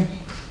them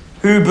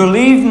who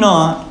believe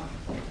not,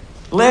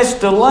 lest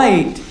the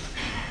light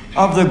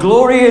of the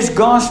glorious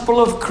gospel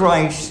of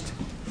Christ,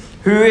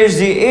 who is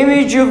the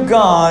image of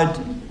God,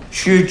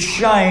 should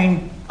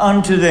shine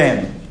unto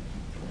them.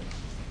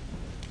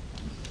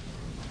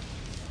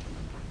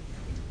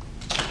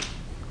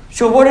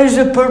 So what is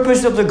the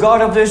purpose of the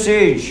God of this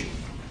age?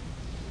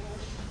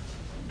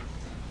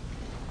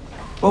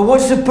 Well,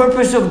 what's the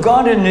purpose of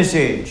God in this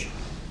age?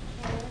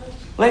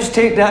 Let's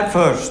take that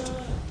first.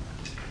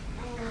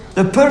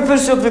 The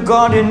purpose of the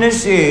God in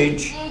this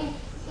age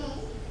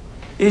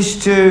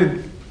is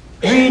to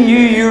renew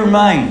your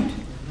mind.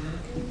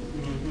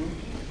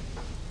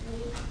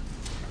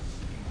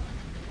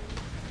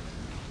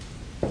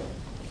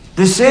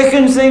 The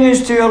second thing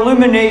is to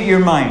illuminate your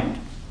mind.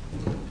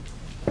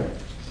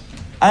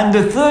 And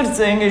the third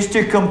thing is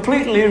to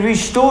completely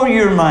restore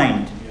your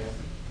mind.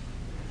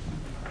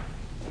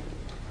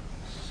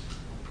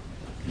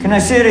 Can I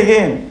say it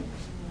again?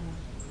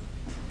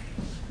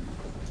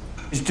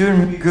 It's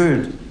doing me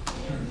good.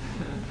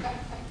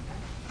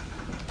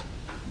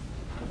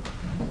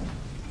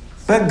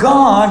 But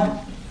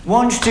God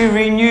wants to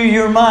renew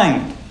your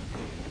mind.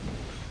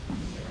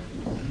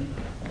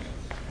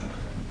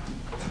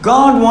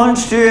 God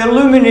wants to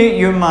illuminate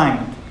your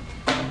mind.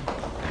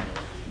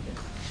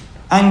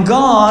 And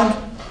God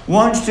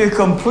wants to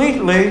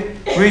completely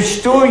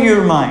restore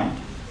your mind.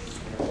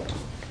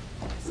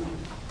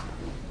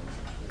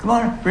 Come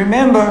on,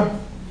 remember,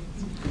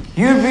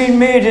 you've been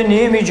made in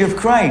the image of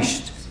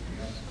Christ.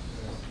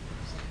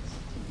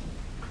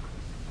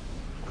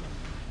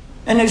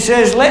 And it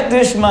says, let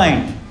this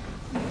mind.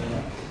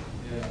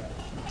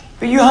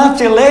 But you have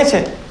to let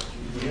it.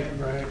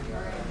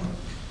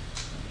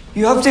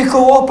 You have to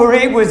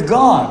cooperate with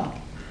God.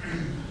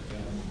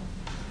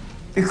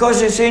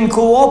 Because it's in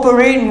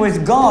cooperating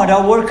with God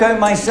I'll work out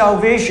my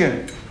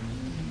salvation.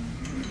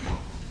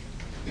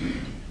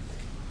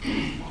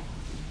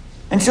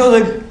 And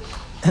so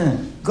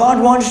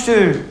God wants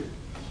to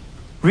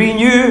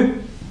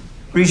renew,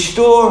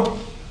 restore,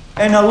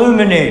 and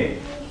illuminate.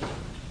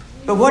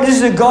 But what does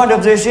the God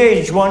of this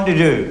age want to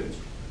do?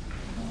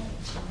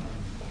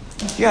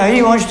 Yeah,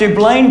 he wants to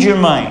blind your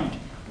mind.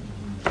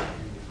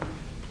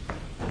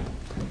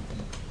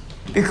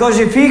 Because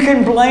if he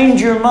can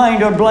blind your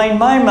mind or blind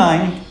my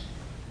mind,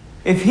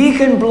 if he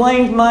can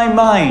blind my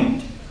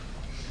mind,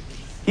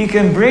 he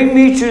can bring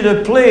me to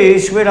the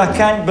place where I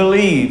can't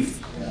believe.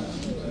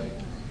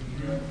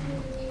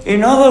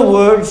 In other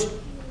words,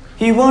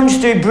 he wants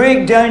to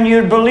break down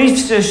your belief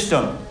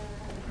system.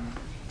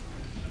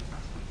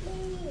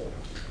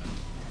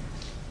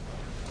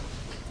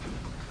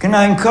 Can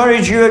I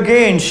encourage you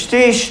again?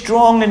 Stay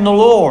strong in the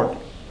Lord.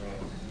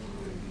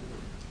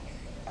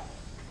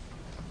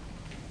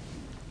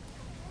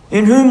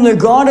 In whom the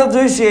God of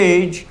this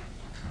age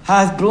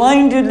hath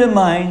blinded the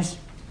minds.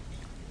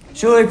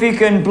 So if he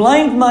can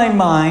blind my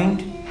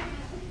mind,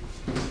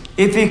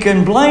 he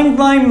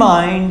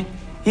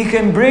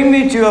can bring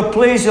me to a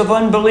place of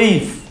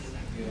unbelief.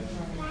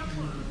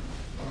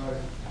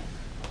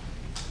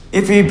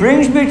 If he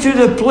brings me to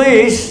the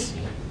place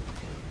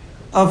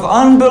of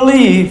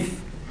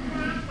unbelief,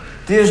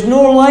 there's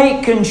no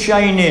light can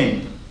shine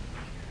in.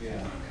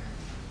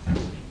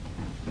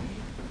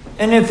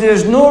 And if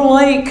there's no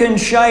light can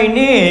shine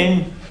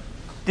in,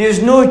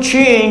 there's no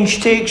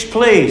change takes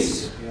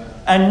place.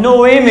 And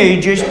no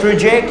image is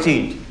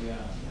projected.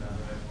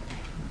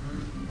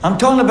 I'm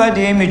talking about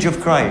the image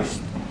of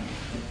Christ.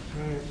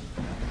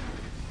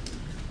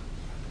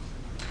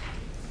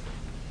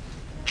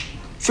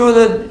 So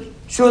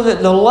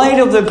that the light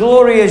of the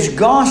glorious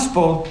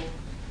gospel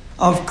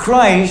of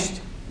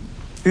Christ,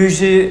 who's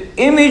the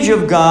image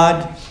of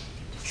God,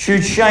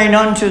 should shine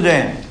unto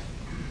them.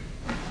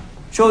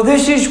 So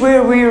this is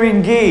where we're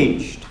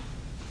engaged.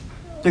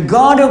 The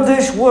God of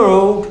this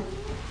world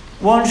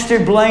wants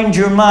to blind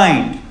your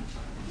mind.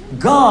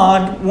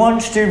 God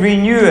wants to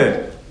renew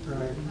it.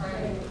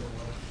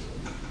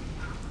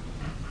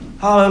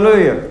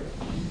 Hallelujah.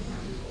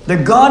 The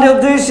God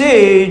of this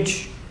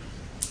age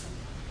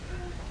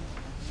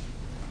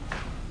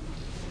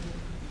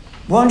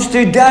wants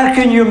to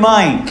darken your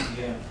mind.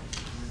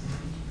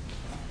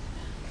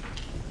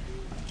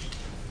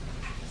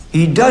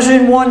 He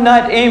doesn't want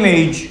that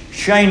image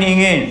shining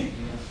in.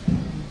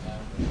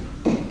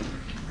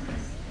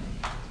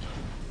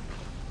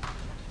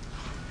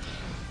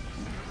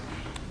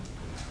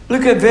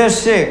 Look at verse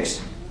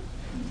 6.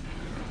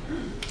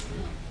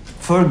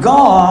 For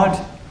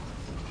God,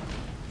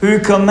 who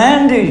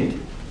commanded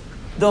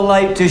the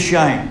light to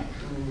shine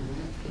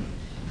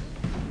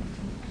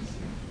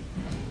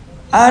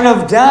out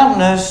of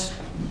darkness,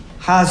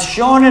 hath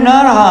shone in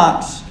our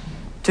hearts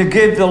to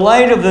give the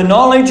light of the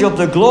knowledge of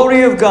the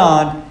glory of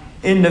God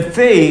in the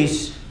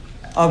face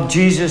of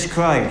Jesus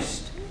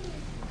Christ.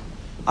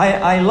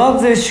 I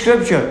love this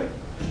scripture.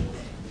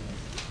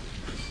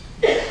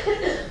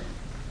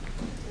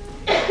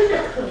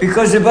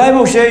 Because the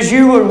Bible says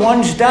you were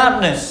once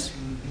darkness.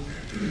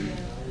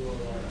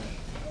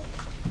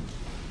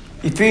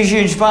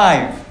 Ephesians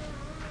 5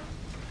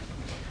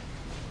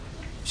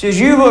 says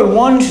you were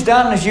once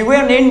darkness. You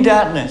weren't in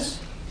darkness.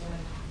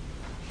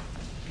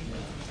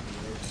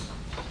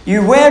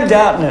 You were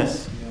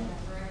darkness.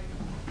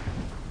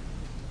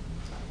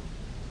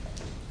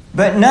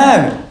 But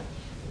now,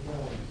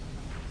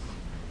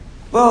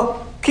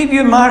 well, keep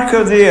your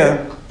marker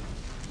there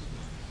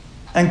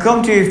and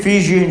come to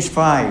Ephesians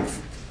 5.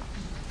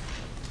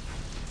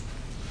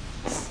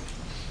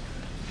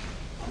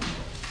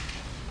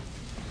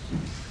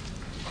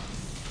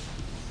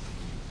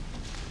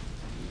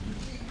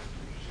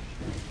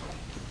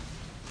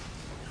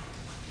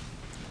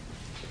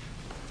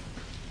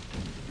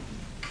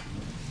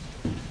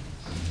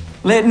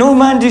 Let no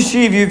man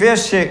deceive you,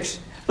 verse 6.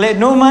 Let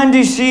no man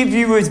deceive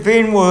you with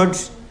vain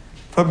words,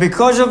 for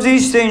because of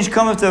these things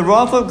cometh the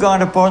wrath of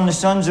God upon the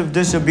sons of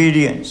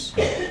disobedience.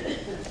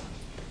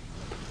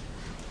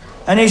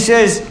 And he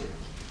says,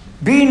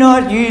 be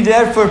not ye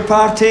therefore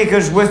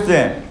partakers with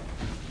them.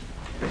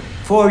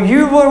 For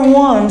you were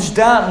once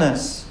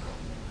darkness,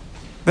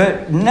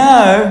 but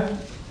now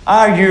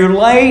are you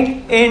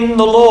light in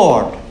the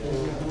Lord.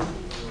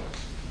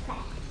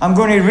 I'm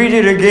going to read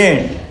it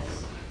again.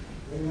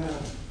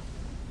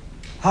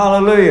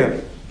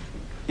 Hallelujah.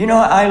 You know,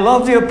 I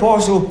love the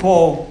Apostle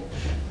Paul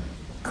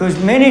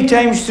because many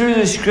times through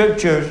the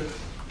Scriptures,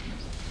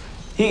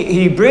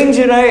 he brings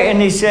it out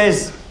and he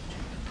says,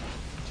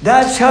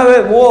 that's how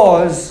it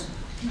was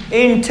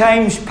in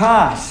times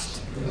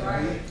past.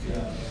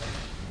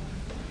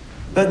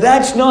 But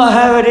that's not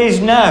how it is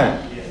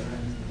now.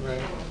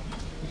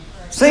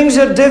 Things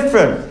are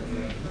different.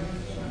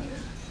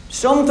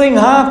 Something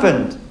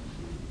happened.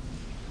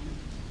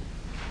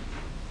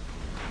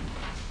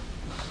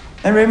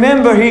 And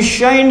remember, He's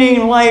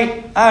shining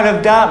light out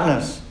of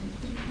darkness.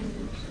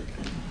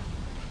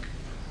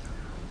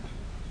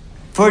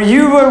 For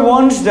you were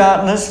once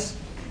darkness,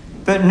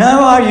 but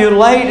now are you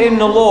light in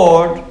the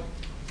Lord.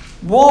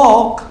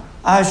 Walk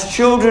as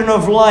children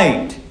of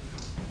light.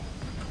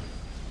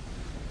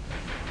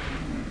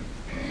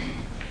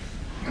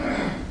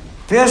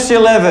 Verse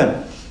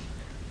 11.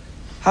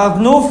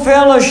 Have no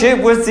fellowship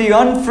with the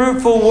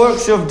unfruitful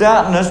works of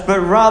darkness, but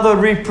rather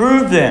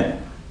reprove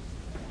them.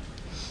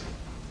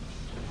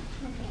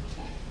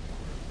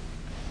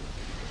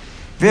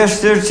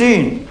 Verse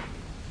 13.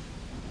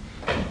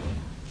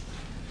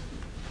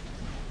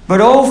 But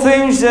all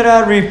things that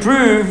are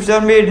reproved are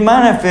made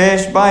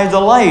manifest by the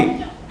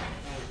light.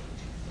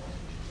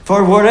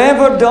 For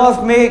whatever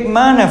doth make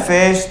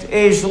manifest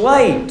is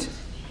light.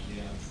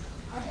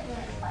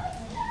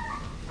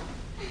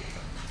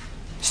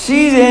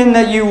 See then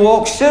that you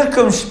walk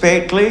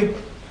circumspectly,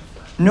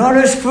 not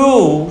as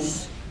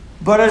fools,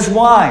 but as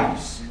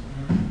wise,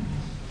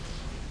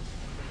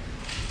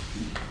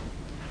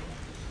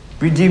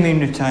 redeeming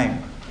the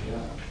time.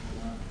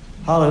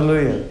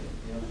 Hallelujah.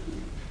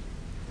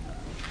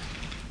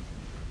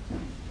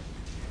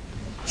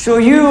 So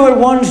you were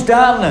once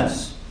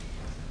darkness,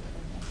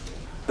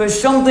 but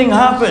something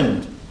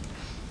happened.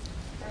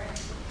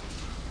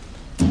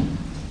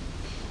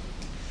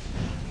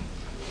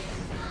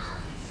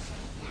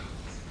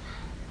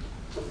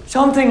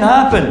 Something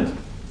happened.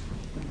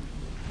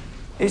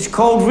 It's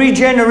called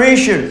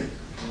regeneration.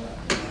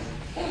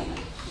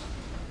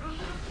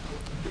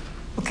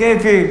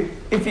 Okay,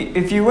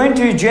 if you went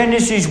to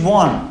Genesis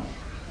 1,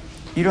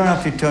 you don't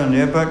have to turn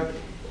there, but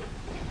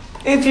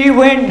if you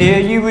went there,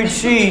 you would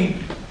see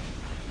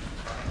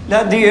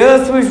that the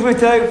earth was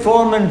without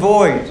form and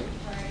void.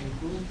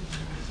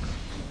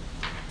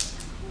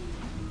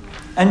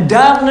 And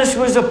darkness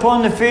was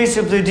upon the face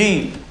of the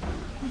deep.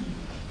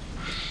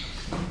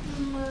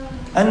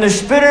 And the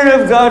Spirit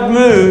of God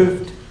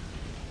moved,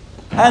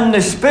 and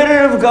the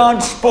Spirit of God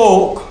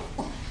spoke.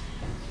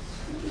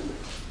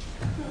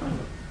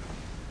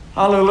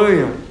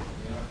 Hallelujah.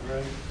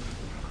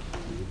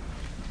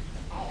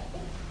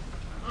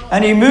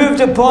 And He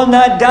moved upon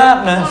that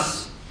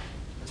darkness.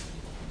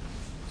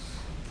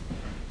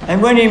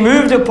 And when He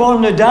moved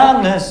upon the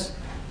darkness,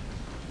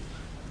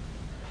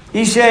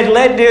 He said,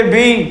 "Let there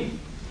be."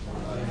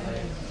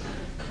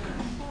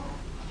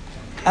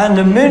 And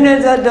the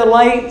minute that the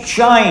light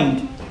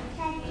shined,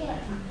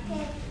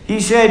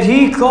 He said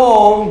He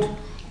called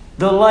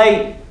the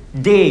light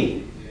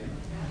day.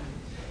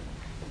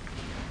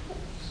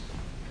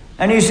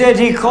 And He said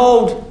He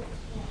called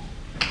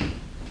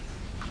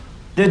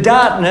the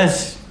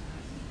darkness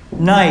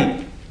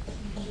night.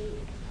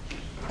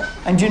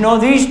 And you know,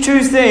 these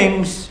two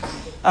things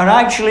are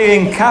actually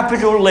in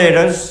capital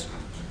letters,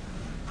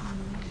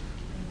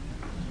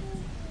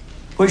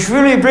 which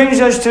really brings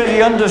us to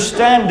the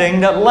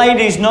understanding that light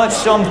is not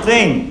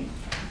something.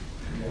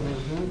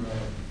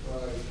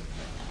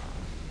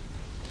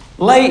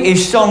 Light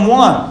is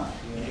someone.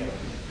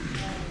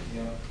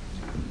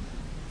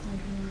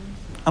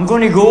 I'm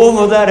going to go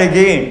over that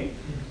again,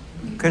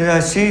 because I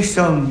see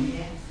some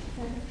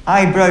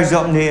eyebrows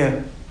up in the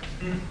air.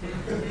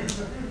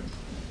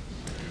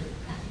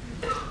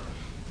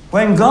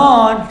 When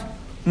God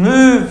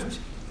moved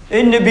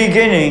in the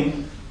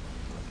beginning,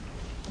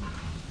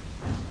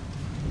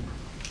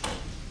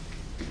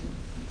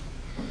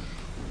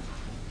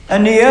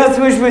 and the earth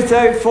was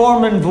without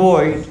form and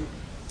void,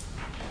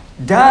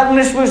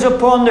 darkness was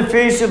upon the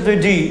face of the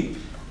deep,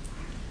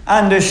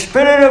 and the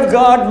Spirit of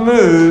God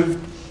moved,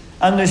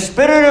 and the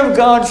Spirit of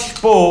God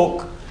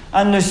spoke,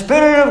 and the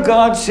Spirit of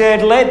God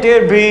said, "Let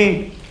there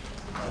be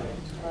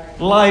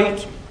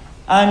light,"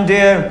 and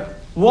there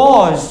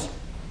was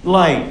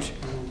light.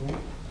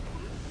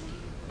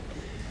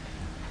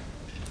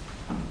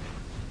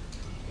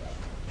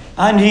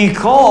 And He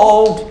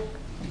called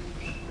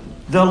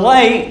the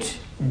light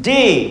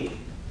day,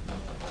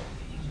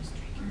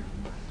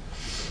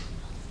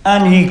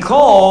 and He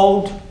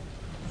called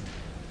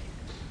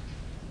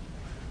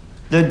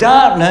the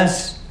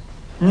darkness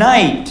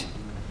night.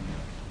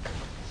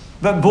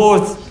 But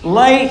both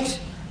light,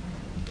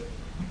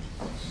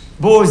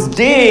 both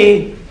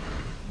day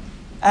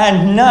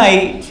and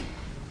night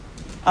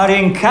are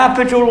in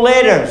capital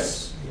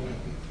letters,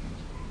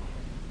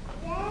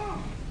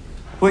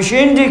 which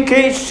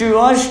indicates to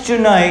us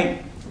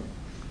tonight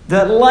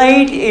that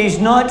light is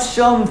not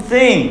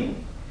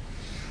something.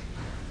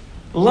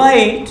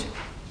 Light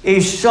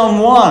is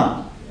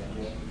someone.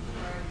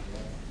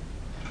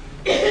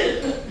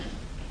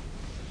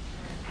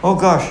 Oh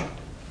gosh.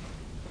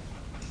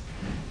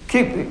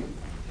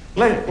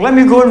 Let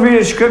me go and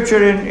read a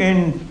scripture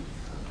in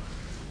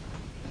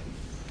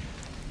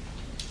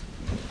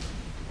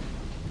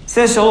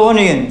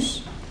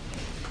Thessalonians.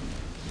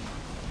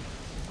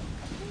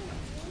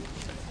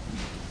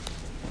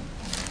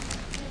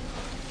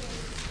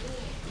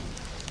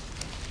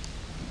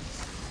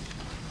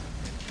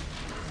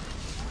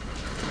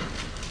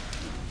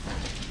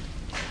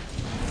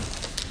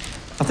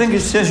 I think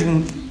it says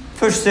in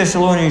 1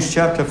 Thessalonians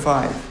chapter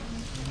 5.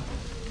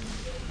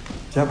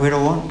 Is that where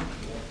I want?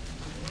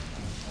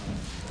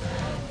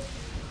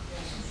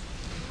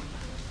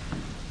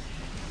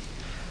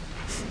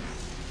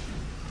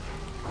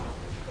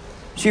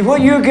 See,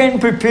 what you're getting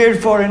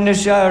prepared for in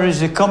this hour is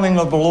the coming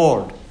of the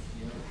Lord.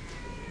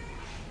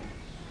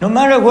 No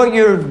matter what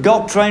your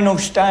doctrinal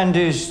stand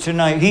is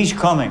tonight, He's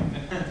coming.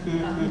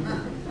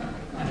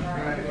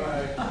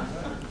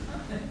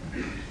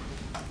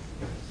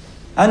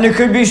 And there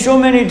could be so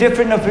many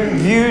different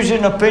views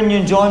and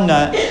opinions on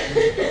that,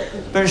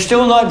 but it's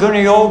still not going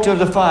to alter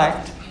the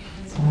fact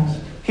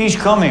He's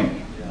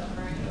coming.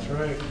 That's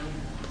right.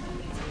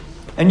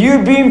 And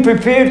you're being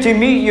prepared to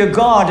meet your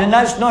God, and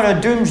that's not a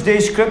doomsday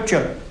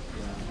scripture.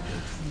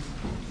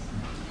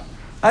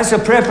 That's a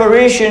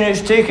preparation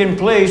that's taking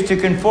place to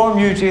conform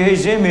you to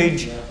His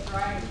image,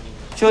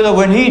 so that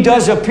when He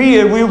does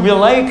appear, we'll be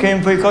like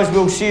Him because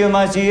we'll see Him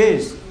as He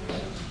is.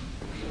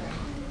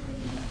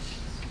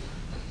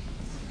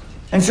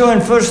 And so in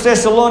 1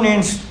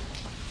 Thessalonians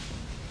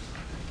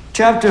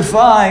chapter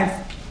 5,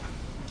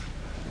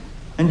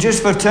 and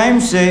just for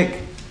time's sake,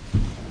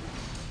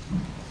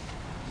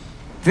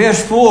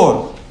 verse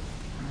 4,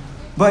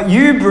 but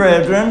you,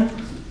 brethren,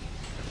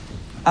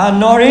 are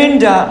not in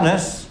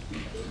darkness,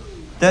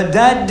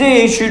 that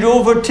day should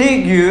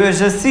overtake you as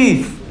a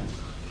thief.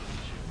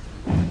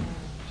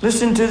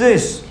 Listen to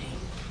this.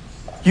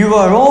 You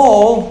are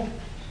all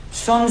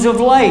sons of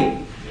light.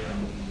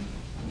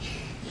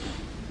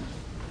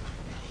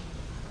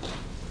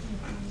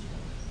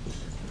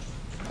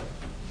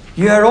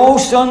 You are all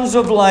sons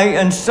of light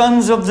and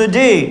sons of the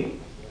day.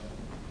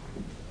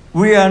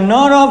 We are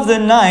not of the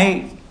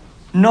night,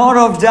 nor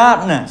of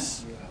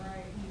darkness.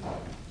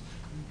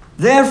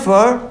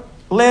 Therefore,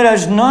 let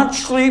us not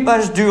sleep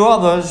as do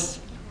others,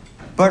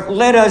 but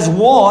let us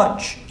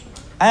watch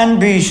and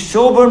be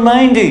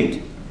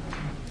sober-minded.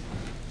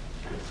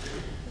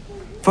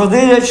 For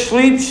they that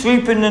sleep,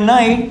 sleep in the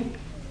night,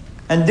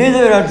 and they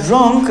that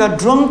are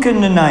drunk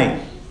in the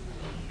night.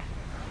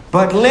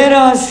 But let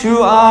us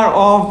who are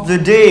of the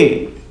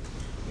day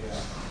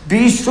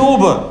be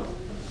sober,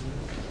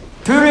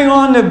 putting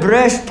on the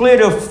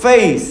breastplate of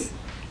faith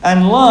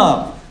and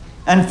love,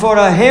 and for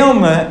a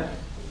helmet,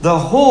 the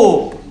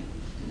hope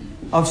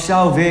of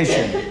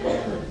salvation.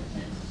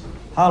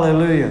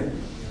 Hallelujah.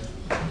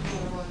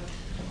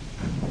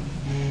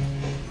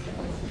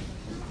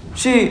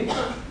 See,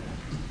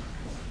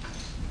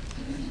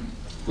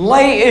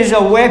 light is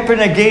a weapon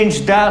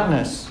against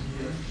darkness.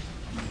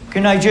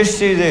 Can I just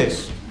say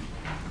this?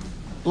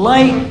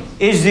 Light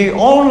is the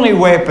only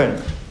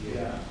weapon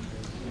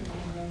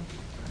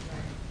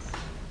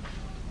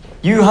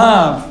you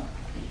have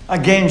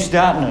against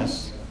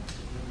darkness.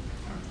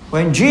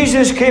 When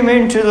Jesus came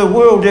into the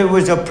world, it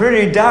was a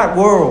pretty dark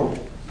world.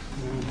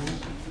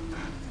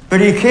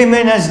 But He came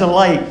in as the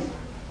light.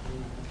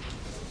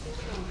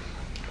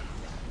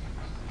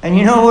 And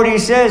you know what He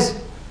says?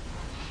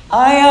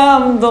 I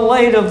am the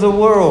light of the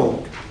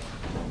world.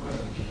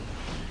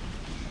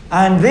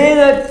 And they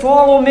that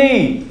follow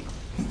me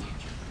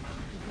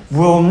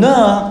will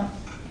not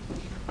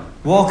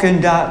walk in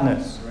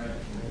darkness.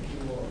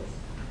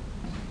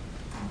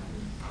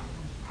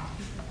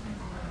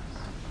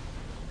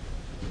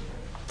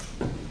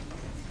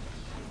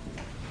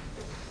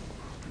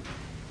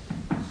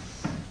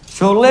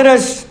 So let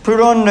us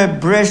put on the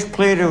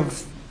breastplate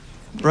of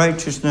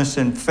righteousness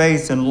and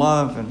faith and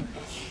love, and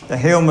the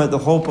helmet, the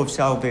hope of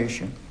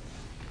salvation.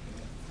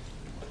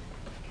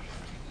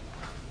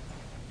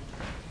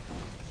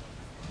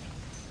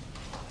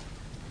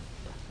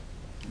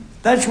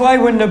 That's why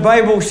when the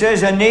Bible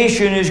says a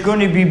nation is going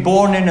to be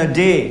born in a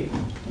day,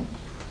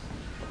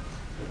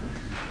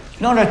 it's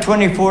not a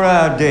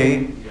 24-hour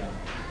day.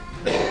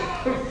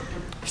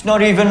 It's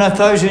not even a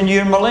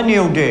 1,000-year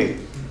millennial day.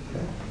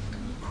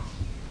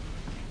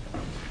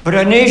 But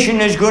a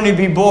nation is going to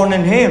be born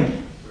in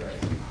Him.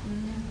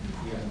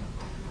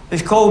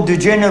 It's called the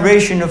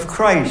generation of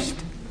Christ.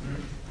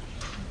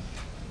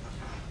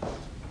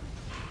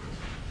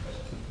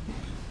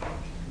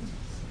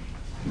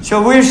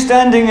 So we're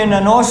standing in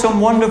an awesome,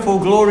 wonderful,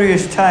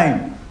 glorious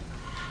time.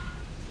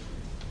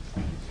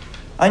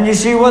 And you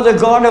see, what the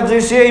God of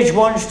this age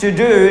wants to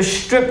do is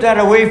strip that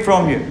away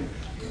from you.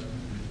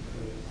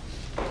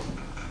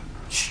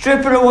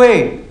 Strip it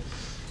away.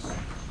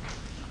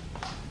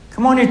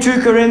 Come on to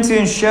 2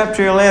 Corinthians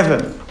chapter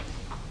 11.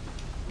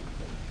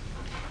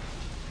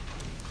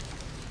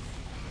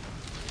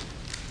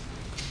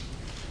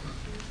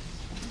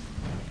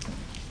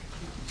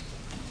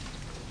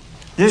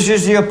 This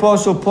is the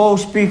Apostle Paul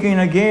speaking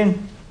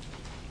again.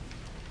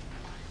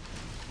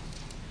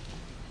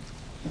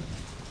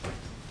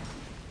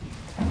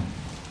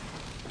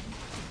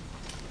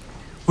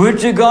 Would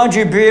to God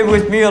you bear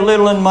with me a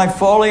little in my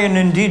folly, and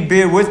indeed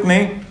bear with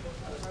me.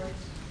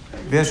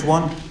 Verse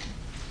 1.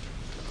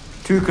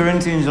 2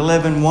 Corinthians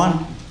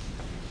 11:1.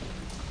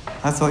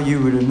 I thought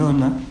you would have known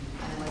that.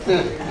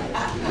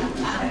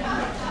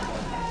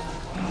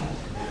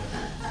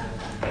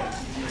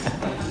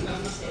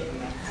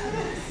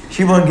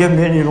 She won't give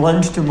me any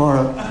lunch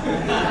tomorrow.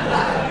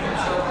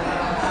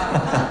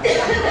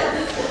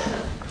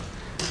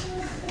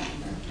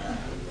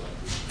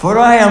 For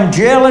I am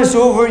jealous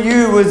over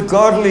you with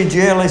godly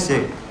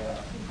jealousy.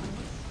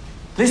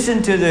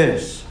 Listen to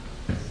this.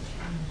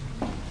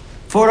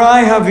 For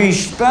I have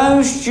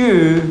espoused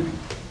you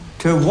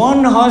to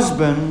one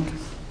husband,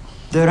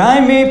 that I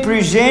may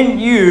present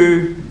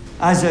you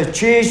as a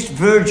chaste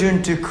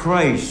virgin to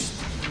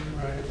Christ.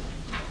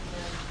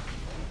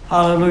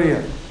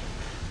 Hallelujah.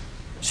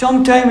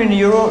 Sometime in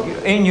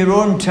your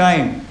own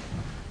time,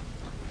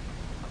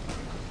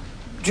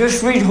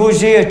 just read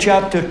Hosea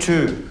chapter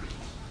 2.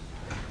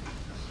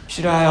 He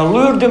said, I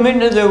allured them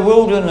into the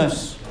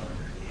wilderness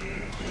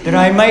that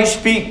I might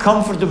speak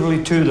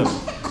comfortably to them.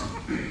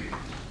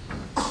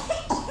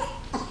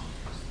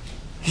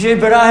 He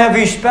said, but I have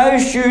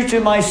espoused you to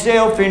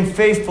myself in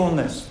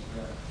faithfulness,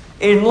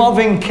 in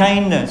loving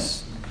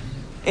kindness,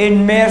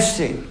 in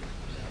mercy.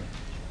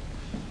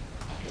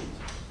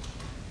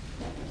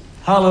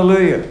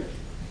 Hallelujah.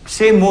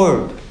 Same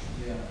word.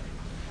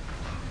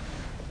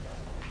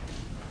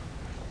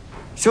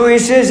 So he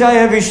says, I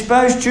have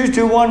espoused you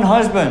to one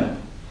husband.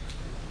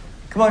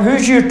 Come on,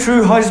 who's your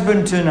true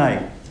husband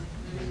tonight?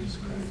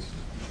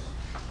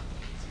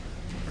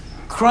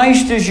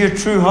 Christ is your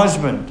true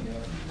husband.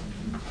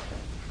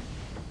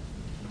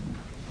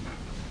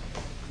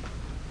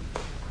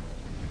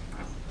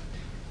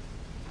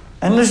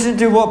 And listen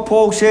to what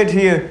Paul said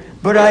here.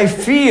 But I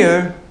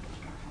fear,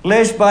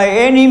 lest by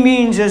any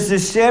means as the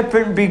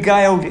serpent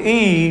beguiled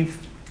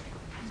Eve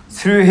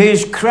through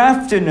his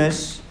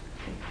craftiness,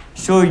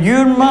 so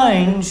your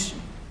minds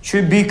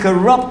should be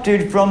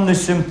corrupted from the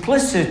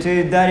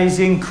simplicity that is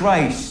in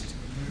Christ.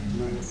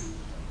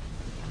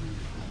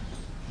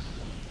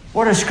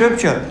 What a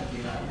scripture.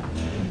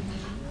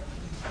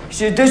 He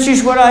said, this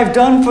is what I've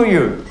done for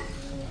you.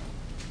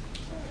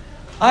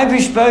 I've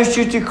espoused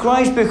you to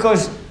Christ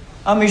because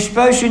I'm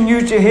espousing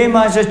you to him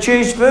as a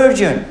chaste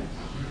virgin.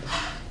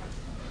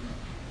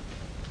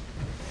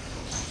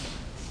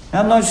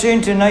 I'm not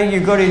saying tonight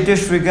you've got to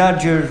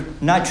disregard your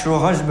natural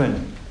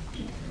husband.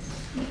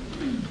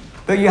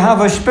 But you have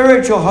a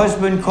spiritual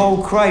husband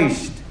called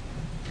Christ.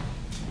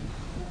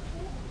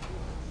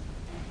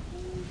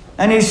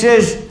 And he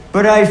says,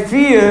 but I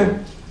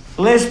fear,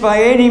 lest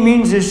by any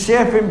means the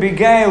serpent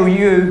beguile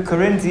you,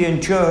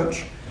 Corinthian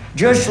church,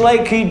 just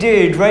like he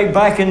did right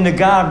back in the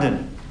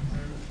garden.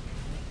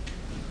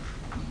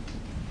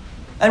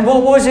 And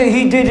what was it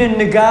he did in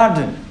the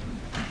garden?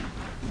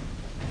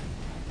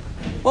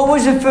 What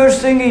was the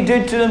first thing he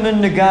did to them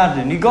in the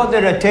garden? He got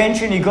their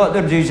attention, he got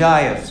their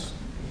desires.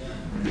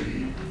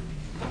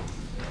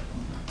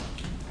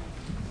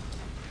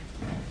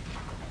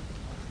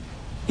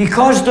 He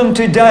caused them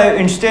to doubt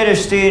instead of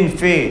stay in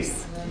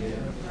faith.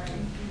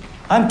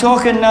 I'm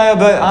talking now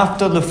about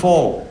after the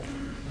fall.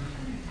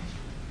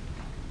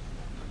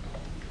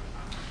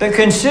 But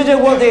consider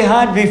what they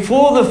had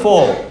before the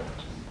fall.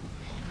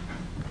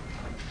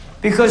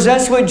 Because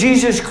that's what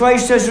Jesus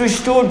Christ has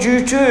restored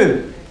you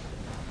to.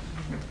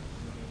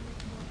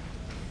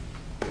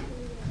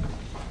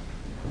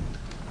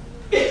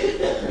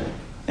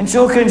 And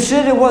so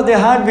consider what they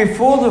had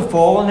before the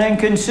fall and then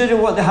consider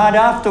what they had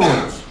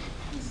afterwards.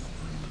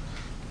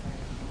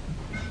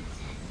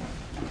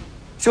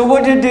 So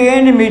what did the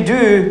enemy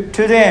do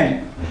to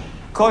them?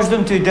 Cause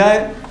them to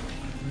doubt?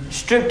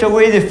 Stripped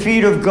away the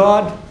fear of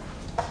God?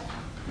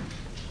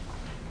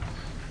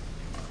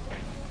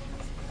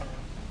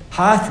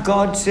 Hath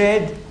God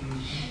said?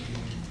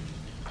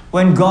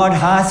 When God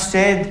hath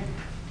said?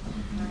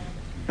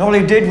 And all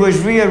he did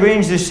was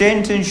rearrange the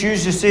sentence,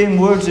 use the same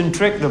words and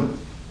trick them.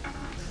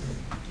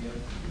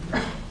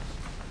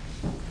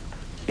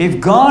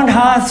 If God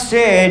hath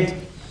said,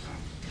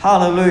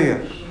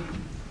 hallelujah,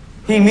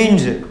 he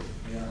means it.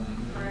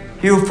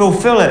 He'll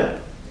fulfill it.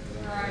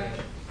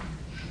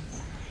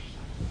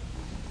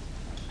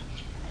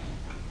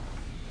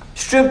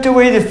 Stripped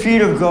away the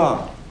fear of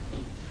God.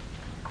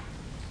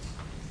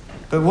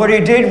 But what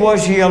he did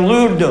was he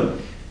allured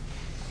them,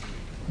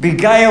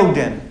 beguiled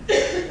them,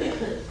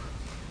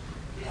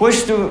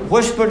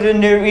 whispered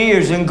in their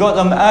ears and got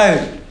them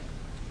out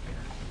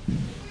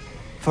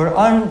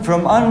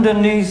from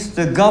underneath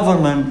the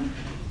government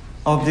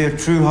of their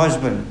true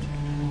husband.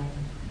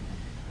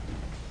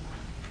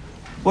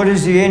 What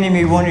does the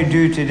enemy want to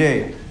do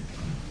today?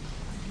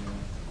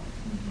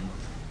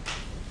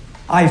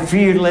 I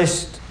fear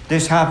lest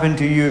this happen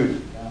to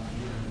you,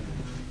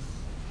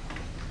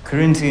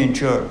 Corinthian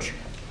church.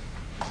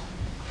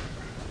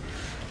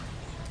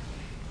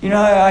 You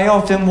know, I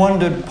often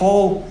wondered,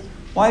 Paul,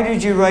 why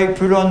did you write,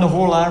 put on the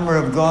whole armor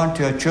of God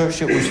to a church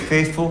that was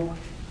faithful?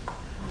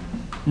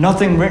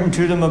 Nothing written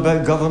to them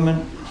about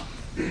government.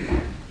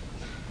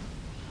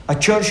 A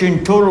church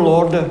in total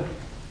order.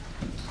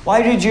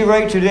 Why did you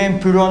write to them,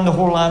 put on the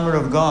whole armor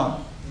of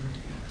God?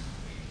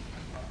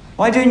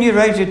 Why didn't you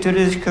write it to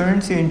this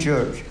Corinthian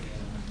church?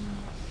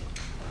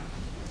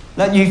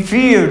 That you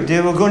feared they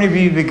were going to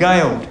be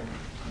beguiled.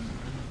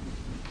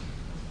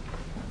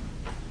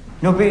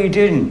 No, but you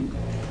didn't.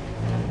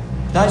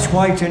 That's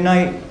why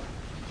tonight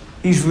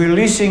he's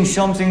releasing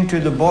something to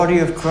the body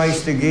of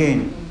Christ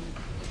again.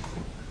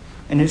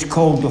 And it's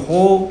called the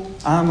whole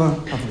armor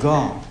of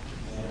God.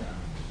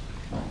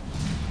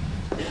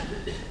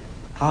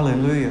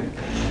 Hallelujah.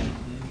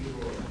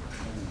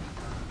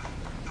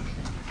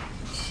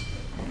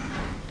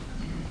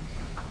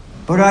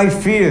 But I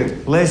fear,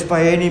 lest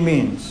by any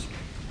means.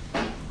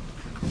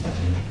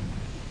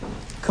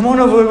 Come on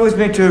over with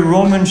me to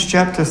Romans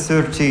chapter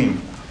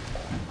 13.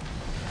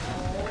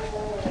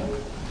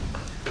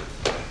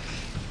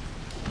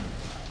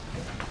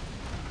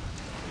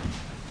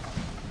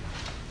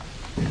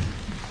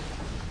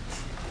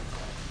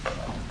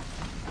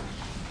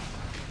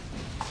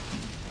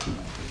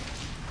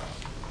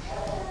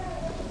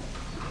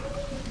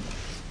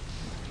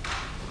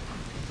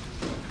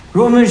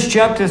 Romans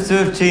chapter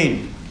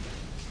 13.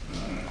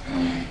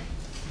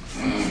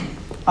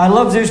 I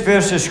love this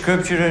verse of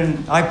scripture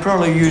and I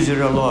probably use it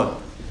a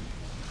lot.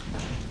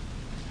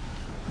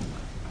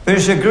 But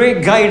it's a great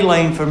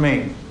guideline for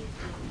me.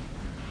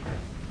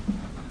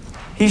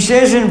 He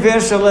says in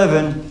verse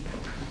 11,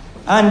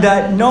 and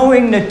that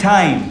knowing the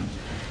time,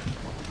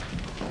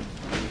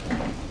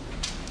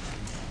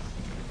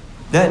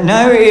 that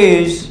now it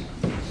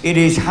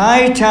is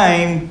high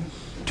time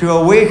to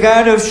awake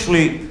out of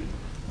sleep,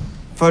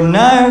 for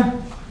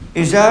now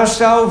is our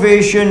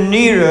salvation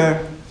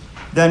nearer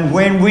than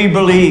when we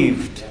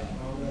believed.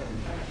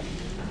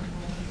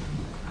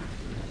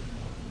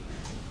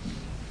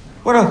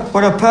 What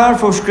a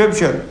powerful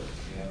scripture.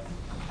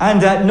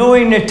 And that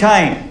knowing the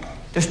time.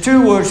 There's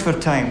two words for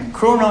time.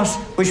 Chronos,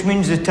 which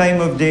means the time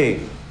of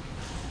day.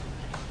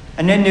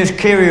 And then there's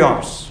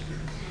kairos,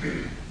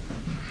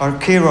 or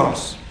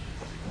kairos.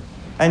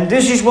 And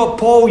this is what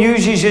Paul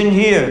uses in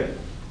here.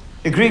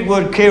 The Greek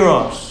word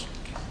kairos.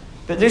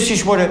 But this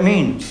is what it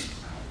means.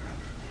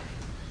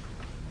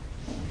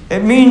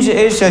 It means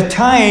it's a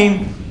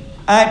time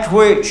at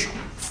which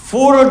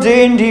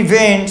foreordained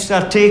events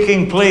are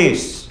taking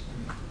place.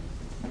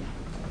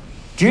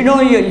 Do you know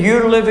that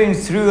you're living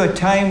through a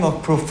time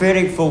of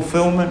prophetic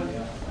fulfillment?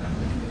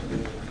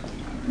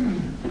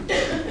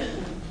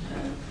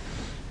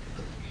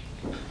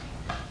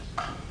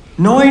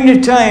 Knowing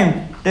the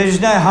time, that it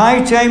is now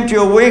high time to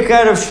awake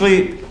out of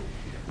sleep,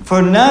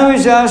 for now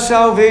is our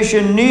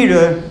salvation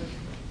nearer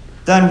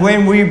than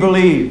when we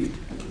believed.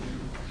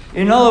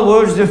 In other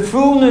words, the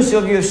fullness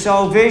of your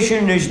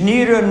salvation is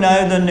nearer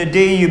now than the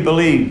day you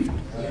believed.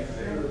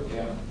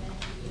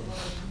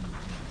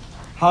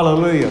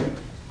 Hallelujah.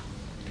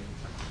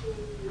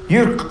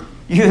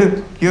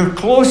 You're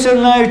closer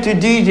now to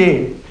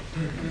D-Day.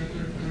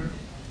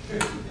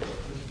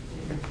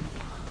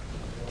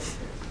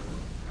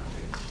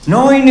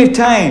 Knowing the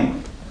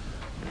time,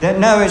 that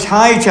now is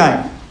high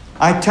time,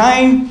 a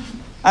time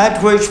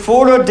at which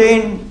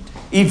foreordained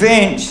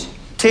events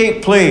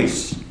take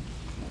place.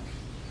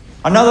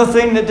 Another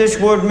thing that this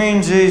word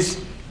means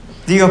is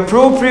the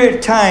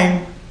appropriate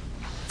time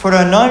for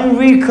an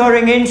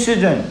unrecurring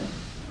incident.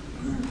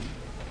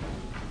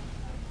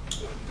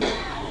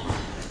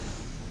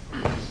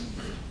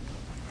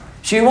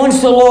 See,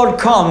 once the Lord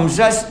comes,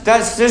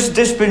 that's this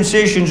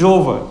dispensation's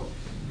over.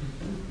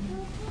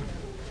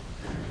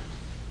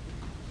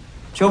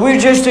 So we're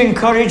just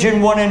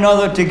encouraging one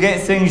another to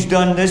get things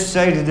done this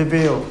side of the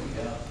veil.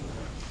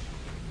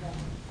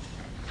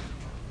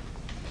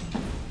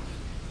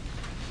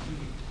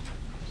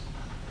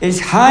 It's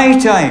high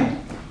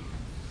time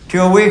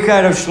to awake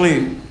out of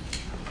sleep,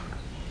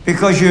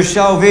 because your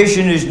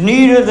salvation is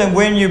nearer than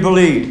when you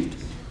believed.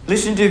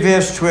 Listen to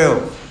verse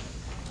 12.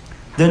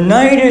 The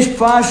night is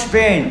fast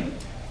spent,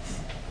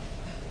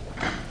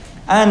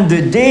 and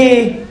the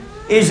day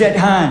is at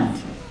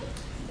hand.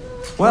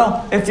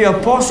 Well, if the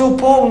Apostle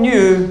Paul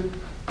knew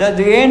that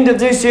the end of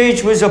this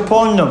age was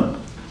upon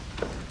them,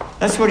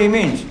 that's what he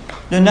means.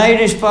 The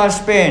night is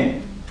fast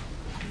spent.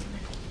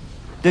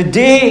 The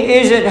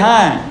day is at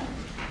hand.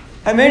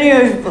 How many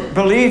of us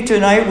believe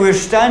tonight we're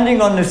standing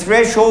on the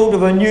threshold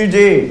of a new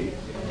day?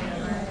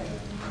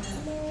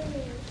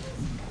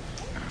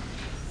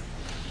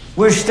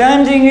 We're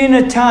standing in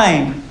a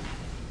time.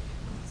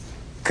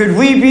 Could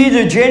we be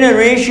the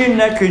generation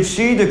that could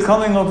see the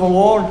coming of the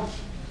Lord?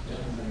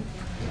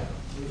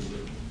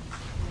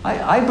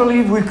 I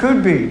believe we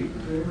could be.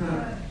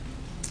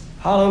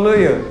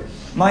 Hallelujah.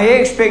 My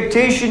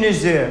expectation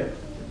is there.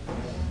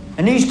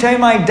 And each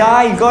time I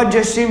die, God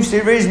just seems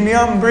to raise me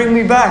up and bring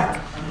me back.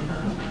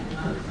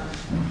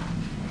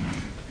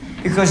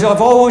 Because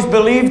I've always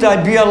believed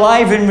I'd be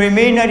alive and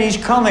remain at His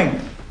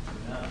coming.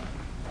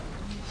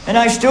 And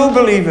I still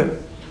believe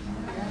it.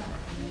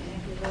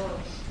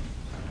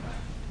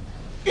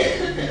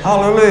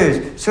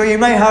 Hallelujah. So you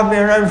might have me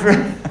around for...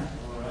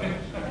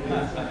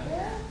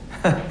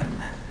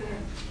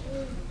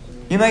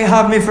 You might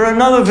have me for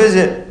another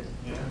visit.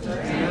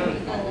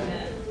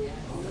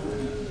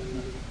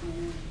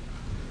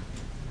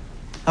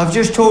 I've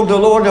just told the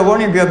Lord I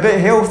want to be a bit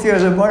healthier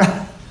than what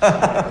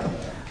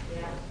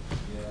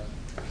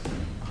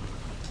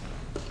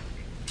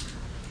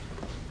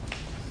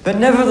But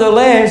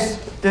nevertheless,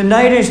 the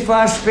night is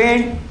fast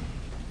spent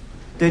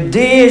The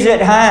day is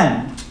at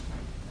hand.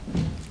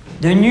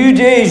 The new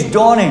day is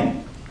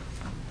dawning.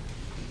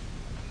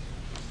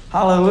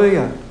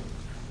 Hallelujah.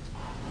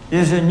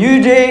 There's a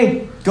new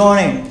day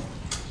dawning.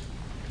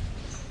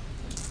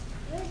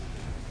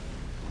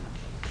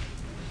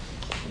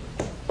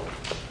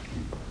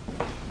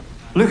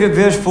 Look at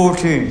verse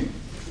 14.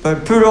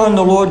 But put on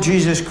the Lord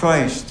Jesus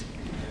Christ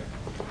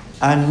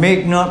and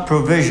make not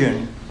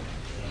provision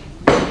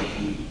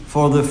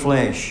for the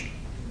flesh.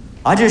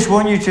 I just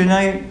want you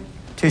tonight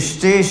to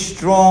stay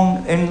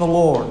strong in the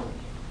Lord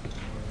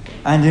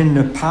and in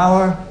the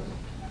power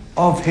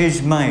of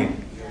His might.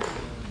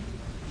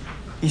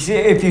 You see,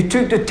 if you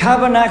took the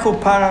tabernacle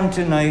pattern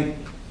tonight,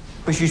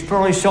 which is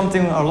probably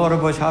something a lot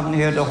of us haven't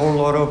heard a whole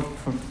lot of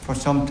for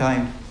some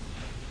time.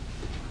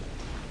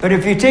 But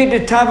if you take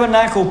the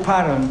tabernacle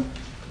pattern,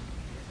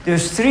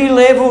 there's 3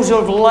 levels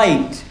of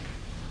light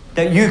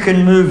that you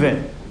can move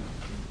in.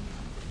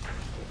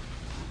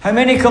 How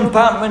many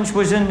compartments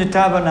was in the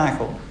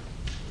tabernacle?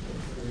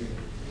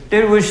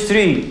 There was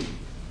 3.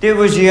 There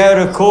was the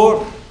outer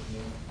court.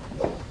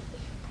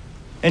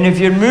 And if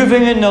you're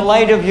moving in the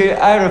light of your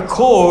outer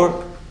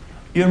court,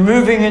 you're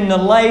moving in the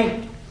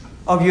light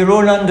of your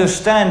own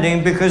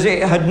understanding, because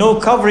it had no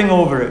covering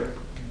over it.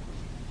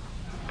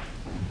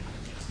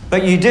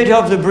 But you did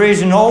have the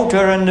brazen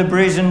altar and the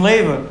brazen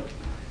laver.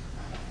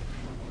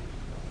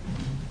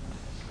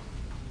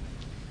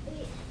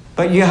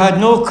 But you had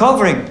no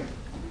covering.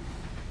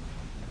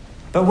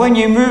 But when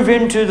you move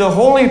into the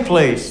holy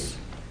place,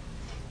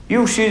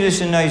 you'll see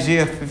this in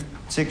Isaiah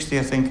 60,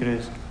 I think it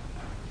is.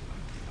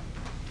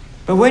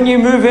 But when you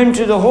move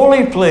into the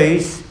holy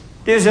place,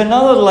 there's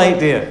another light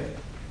there.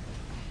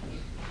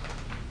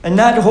 And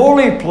that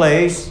holy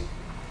place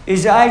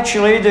is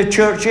actually the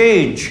church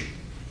age.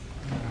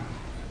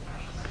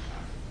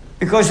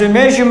 Because the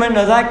measurement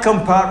of that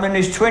compartment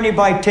is 20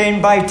 by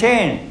 10 by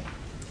 10.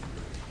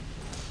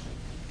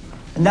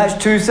 And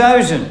that's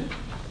 2,000.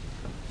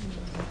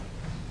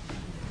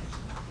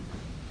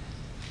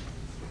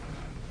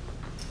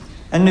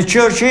 And the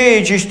church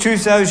age is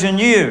 2,000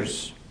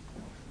 years.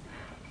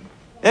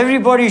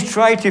 Everybody's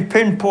tried to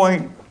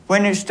pinpoint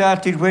when it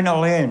started, when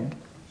it'll end.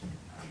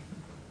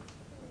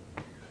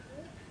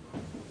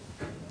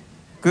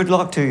 Good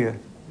luck to you.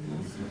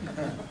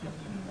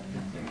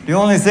 The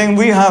only thing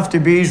we have to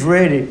be is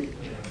ready.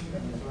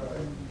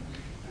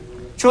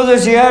 So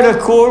there's the outer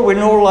court with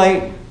no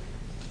light,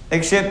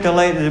 except the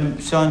light of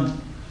the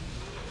sun,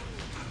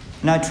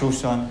 natural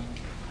sun.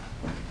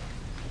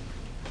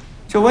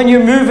 So when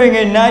you're moving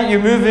in that,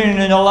 you're moving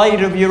in the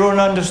light of your own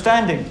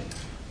understanding.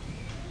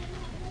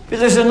 But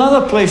there's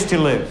another place to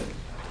live.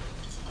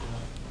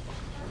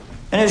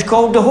 And it's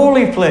called the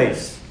holy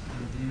place.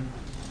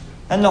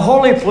 And the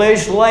holy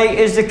place light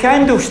is the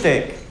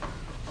candlestick.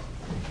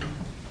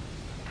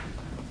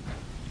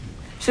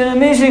 It's an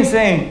amazing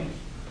thing.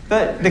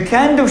 But the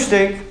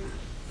candlestick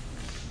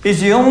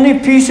is the only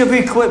piece of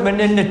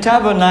equipment in the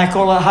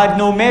tabernacle that had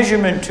no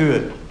measurement to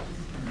it.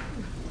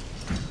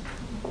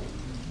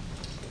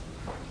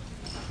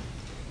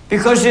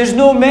 Because there's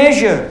no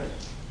measure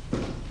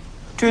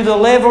to the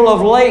level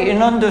of light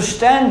and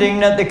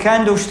understanding that the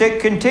candlestick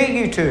can take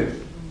you to.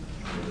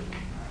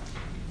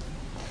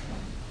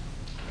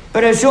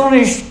 But it's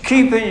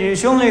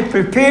only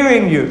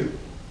preparing you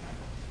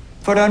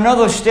for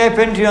another step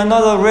into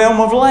another realm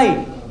of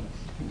light.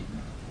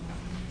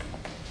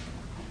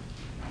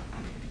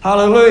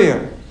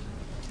 Hallelujah.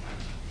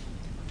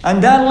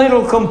 And that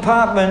little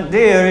compartment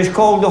there is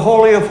called the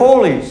Holy of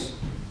Holies.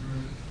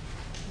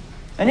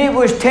 And it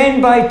was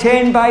 10 by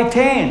 10 by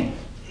 10,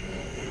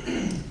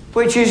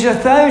 which is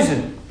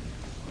 1,000.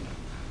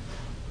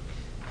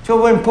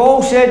 So when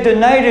Paul said the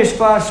night is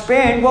far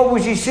spent, what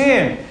was he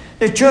saying?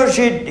 The church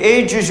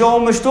age is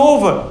almost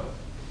over.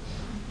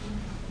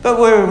 But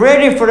we're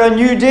ready for a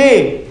new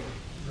day.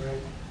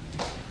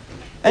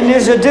 And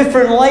there's a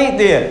different light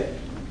there.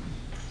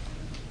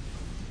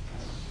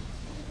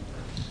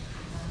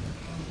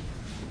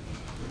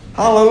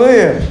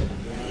 Hallelujah.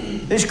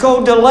 It's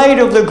called the light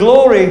of the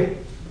glory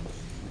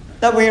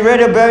that we read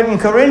about in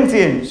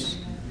Corinthians.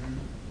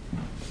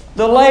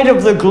 The light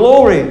of the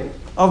glory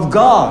of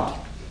God.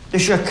 The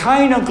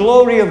Shekinah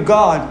glory of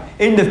God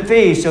in the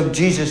face of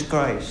Jesus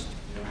Christ.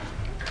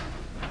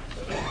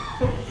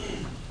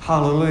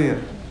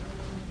 Hallelujah.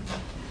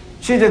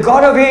 See, the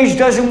God of age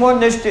doesn't want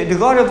this to, the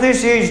God of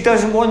this age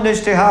doesn't want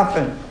this to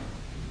happen.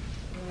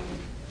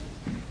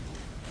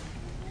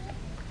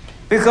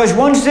 Because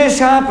once this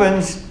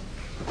happens,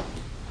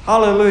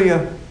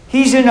 hallelujah,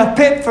 he's in a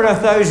pit for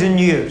 1,000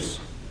 years.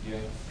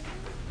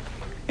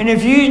 And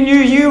if you knew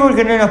you were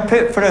going in a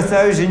pit for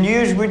 1,000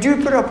 years, would you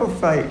put up a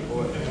fight?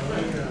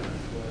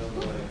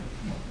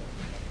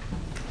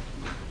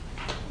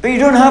 But you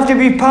don't have to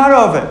be part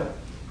of it.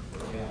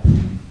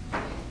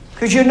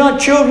 Because you're not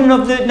children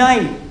of the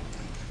night.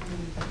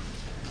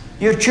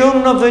 You're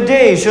children of the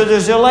day. So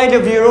there's a light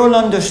of your own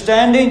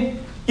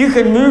understanding. You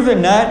can move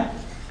in that.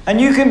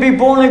 And you can be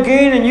born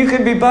again and you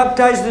can be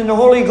baptized in the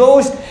Holy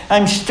Ghost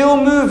and still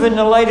move in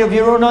the light of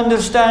your own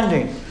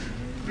understanding.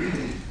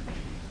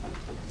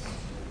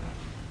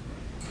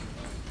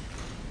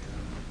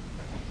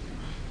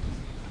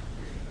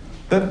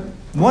 But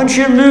once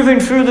you're moving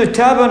through the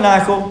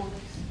tabernacle,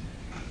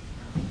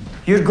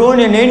 you're going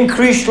in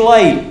increased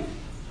light.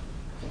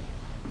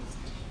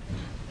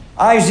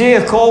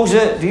 Isaiah calls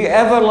it the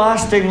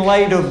everlasting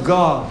light of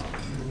God.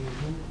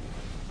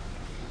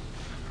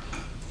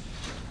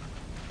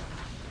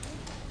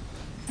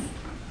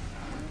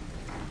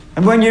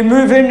 And when you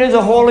move into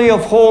the Holy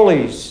of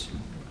Holies,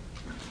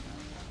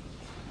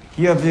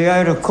 you have the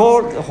outer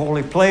court, the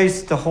holy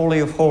place, the Holy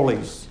of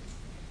Holies.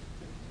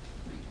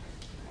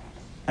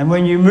 And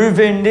when you move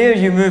in there,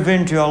 you move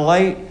into a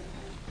light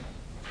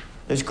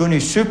that's going to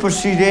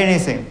supersede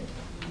anything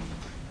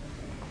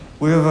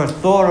we ever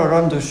thought or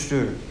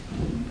understood.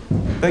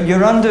 But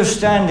your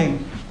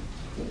understanding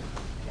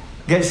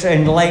gets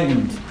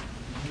enlightened.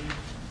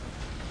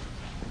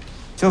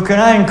 So can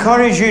I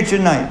encourage you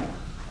tonight?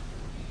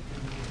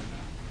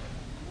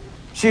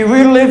 See,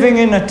 we're living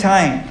in a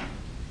time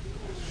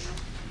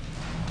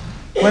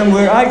when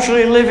we're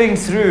actually living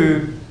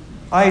through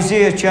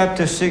Isaiah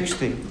chapter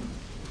 60.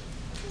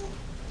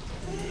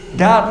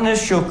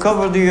 Darkness shall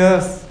cover the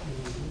earth,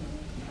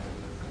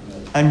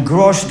 and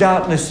gross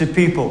darkness the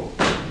people.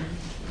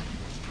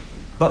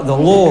 But the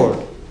Lord,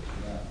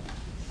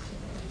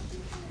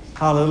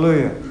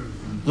 hallelujah,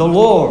 the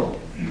Lord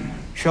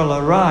shall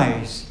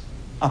arise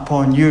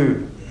upon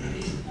you.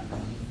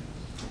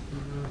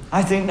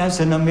 I think that's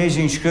an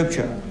amazing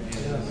scripture.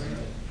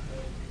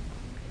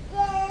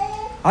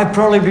 I've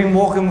probably been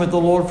walking with the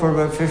Lord for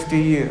about 50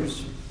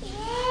 years.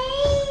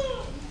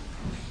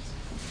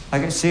 I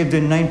got saved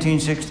in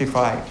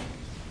 1965.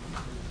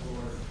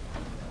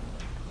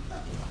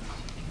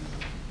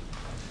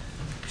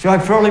 So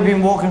I've probably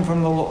been walking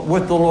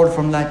with the Lord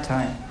from that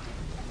time.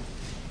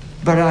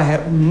 But I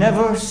have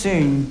never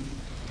seen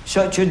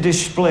such a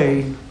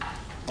display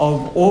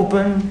of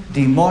open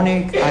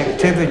demonic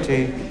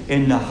activity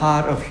in the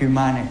heart of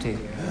humanity.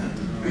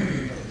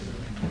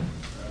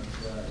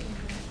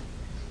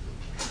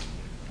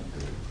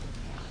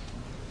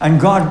 And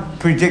God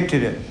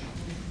predicted it.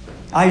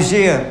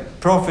 Isaiah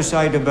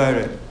prophesied about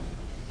it.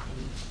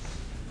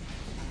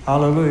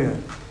 Hallelujah.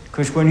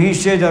 Because when he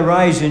said,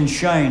 arise and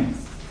shine,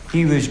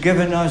 he was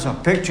giving us a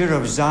picture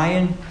of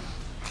Zion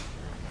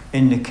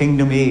in the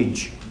kingdom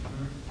age.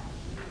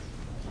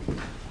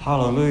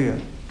 Hallelujah.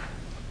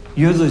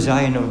 You're the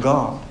Zion of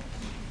God.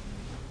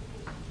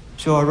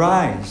 So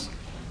arise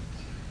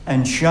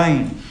and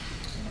shine,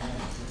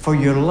 for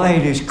your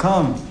light is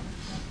come,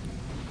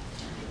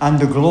 and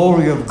the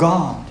glory of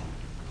God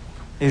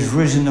is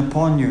risen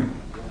upon you.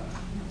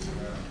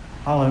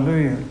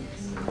 Hallelujah.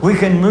 We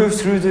can move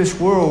through this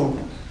world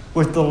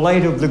with the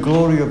light of the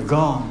glory of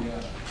God.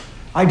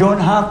 I don't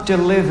have to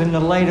live in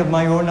the light of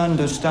my own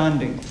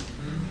understanding.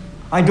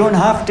 I don't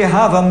have to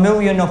have a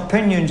million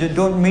opinions that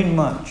don't mean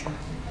much.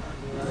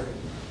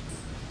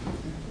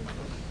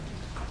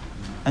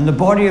 And the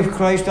body of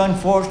Christ,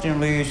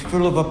 unfortunately, is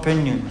full of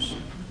opinions.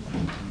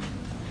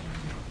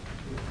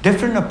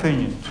 Different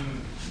opinions.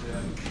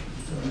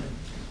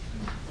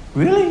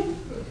 Really?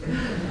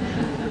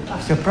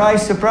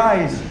 Surprise,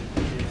 surprise.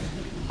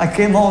 I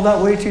came all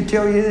that way to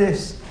tell you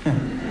this.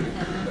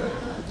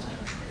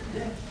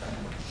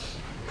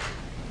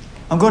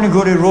 I'm going to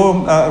go to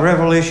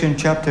Revelation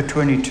chapter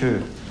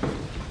 22.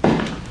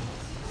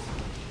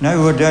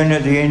 Now we're down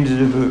at the end of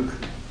the book.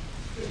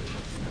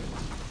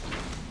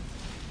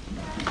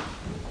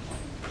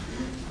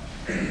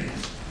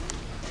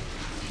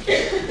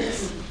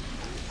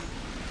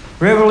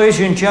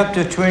 Revelation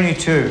chapter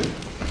 22.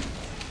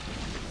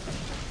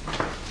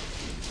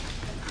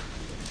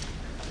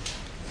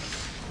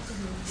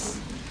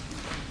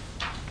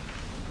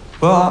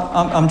 Well,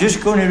 I'm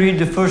just going to read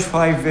the first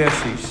 5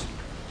 verses,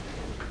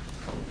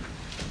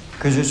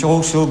 because it's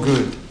all so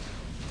good.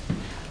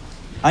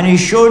 And he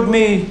showed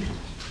me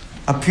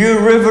a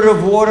pure river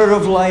of water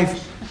of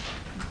life,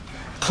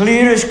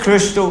 clear as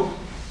crystal,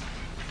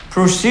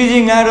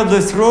 proceeding out of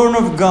the throne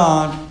of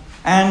God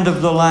and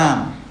of the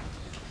Lamb.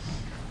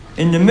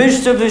 In the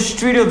midst of the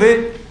street of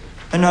it,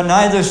 and on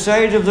either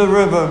side of the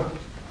river,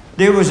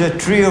 there was a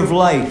tree of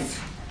life,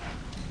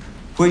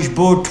 which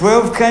bore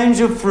 12 kinds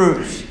of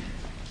fruits,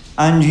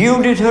 and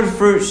yielded her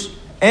fruits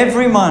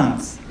every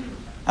month,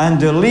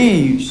 and the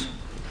leaves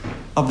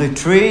of the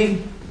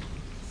tree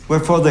were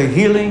for the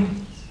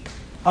healing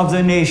of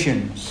the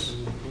nations.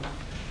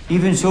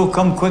 Even so,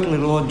 come quickly,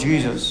 Lord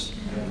Jesus.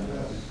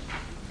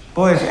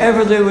 Boy, if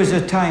ever there was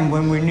a time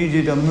when we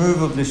needed a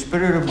move of the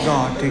Spirit of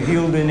God to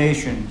heal the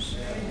nations.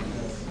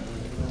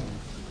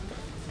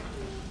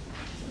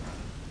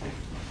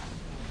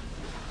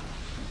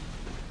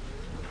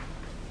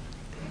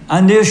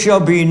 And there shall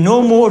be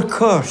no more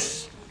curse.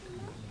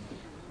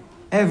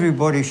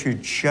 Everybody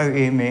should shout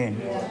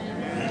amen.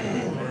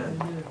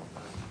 Amen.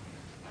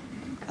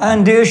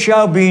 And there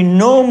shall be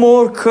no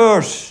more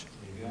curse,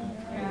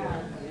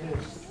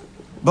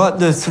 but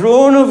the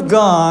throne of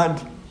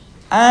God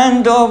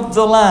and of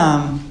the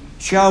Lamb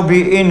shall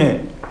be in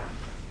it,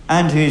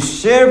 and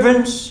his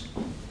servants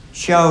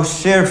shall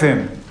serve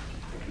him.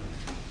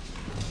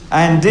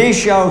 And they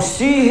shall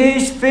see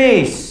his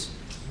face,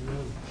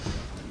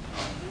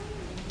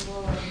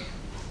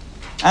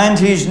 and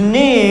his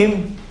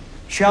name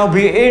shall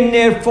be in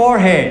their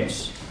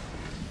foreheads.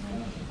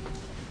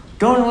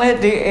 Don't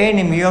let the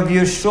enemy of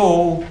your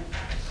soul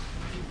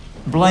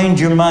blind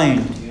your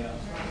mind.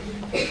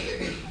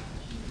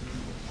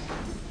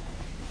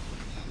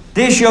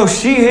 They shall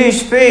see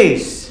his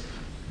face,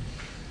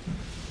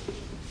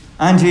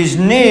 and his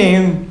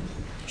name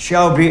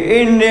shall be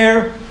in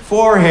their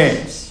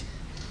foreheads.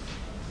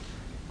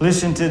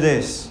 Listen to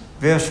this,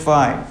 verse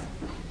 5.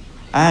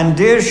 And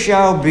there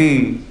shall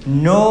be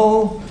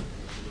no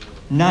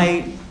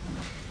night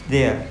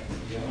there.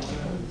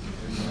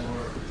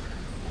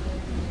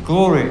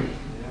 Glory.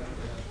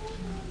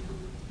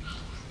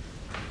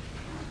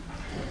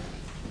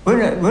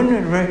 Wouldn't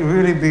it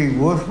really be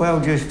worthwhile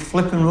just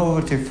flipping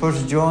over to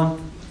 1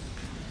 John?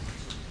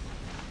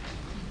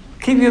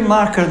 Keep your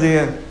marker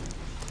there,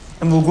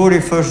 and we'll go to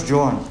 1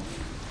 John.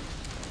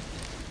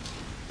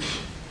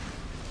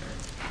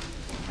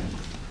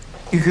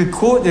 You could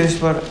quote this,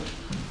 but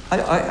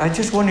I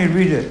just want to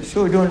read it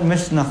so we don't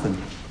miss nothing.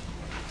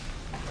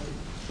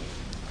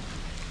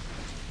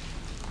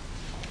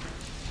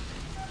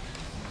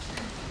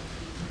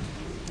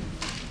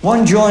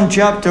 (1 John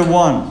chapter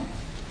 1).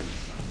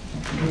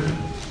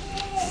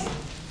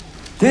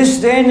 This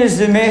then is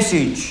the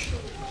message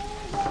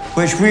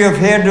which we have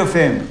heard of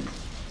him,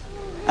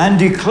 and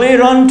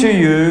declare unto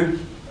you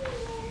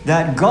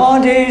that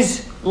God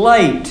is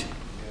light,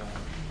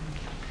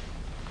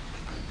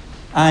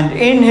 and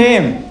in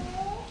him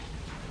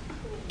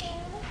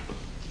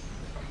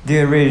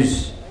there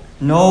is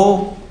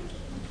no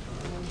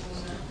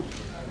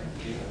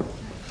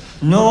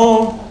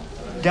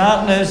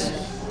darkness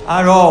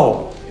at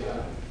all.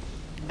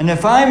 And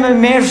if I'm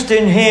immersed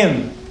in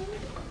him,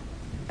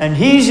 and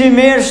he's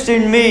immersed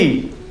in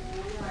me,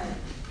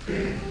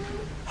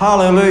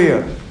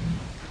 hallelujah,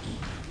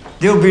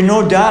 there'll be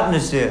no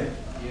darkness there.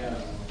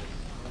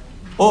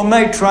 Or it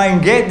might try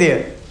and get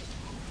there,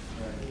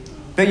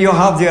 but you'll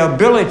have the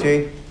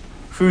ability,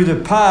 through the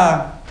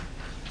power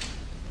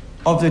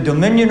of the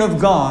dominion of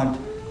God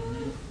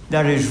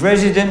that is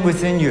resident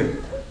within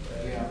you.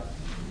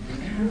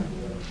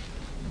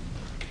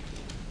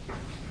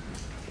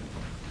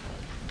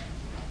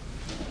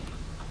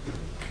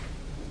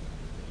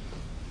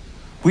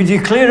 We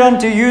declare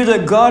unto you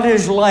that God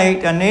is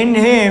light, and in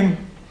him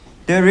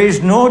there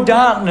is no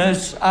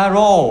darkness at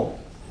all.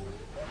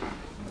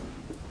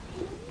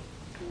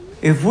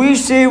 If we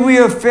say we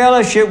have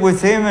fellowship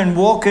with him and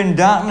walk in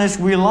darkness,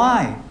 we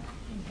lie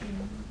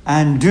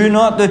and do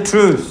not the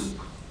truth.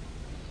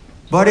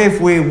 But if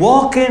we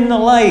walk in the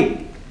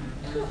light,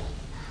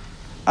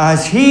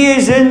 as he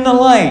is in the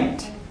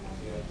light,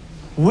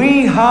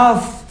 we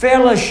have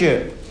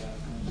fellowship.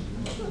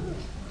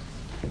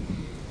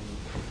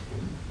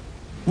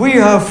 We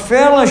have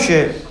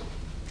fellowship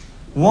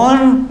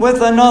one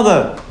with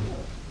another,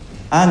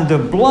 and the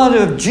blood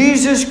of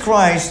Jesus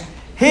Christ,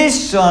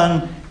 his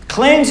Son,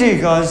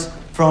 cleansing us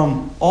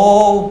from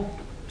all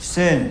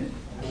sin.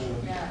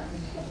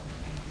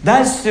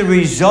 That's the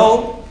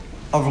result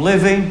of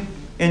living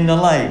in the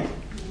light.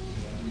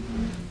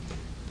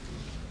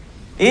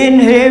 In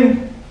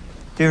him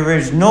there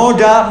is no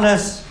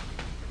darkness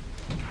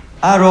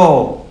at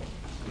all.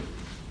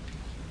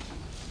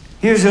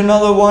 Here's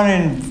another one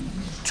in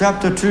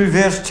chapter 2,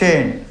 verse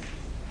 10.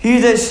 He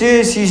that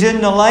says he's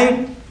in the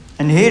light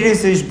and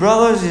hateth his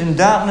brothers in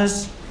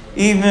darkness,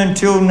 even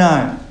until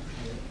now.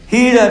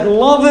 He that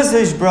loveth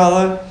his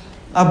brother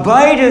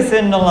abideth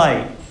in the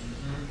light.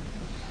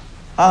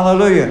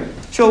 Hallelujah.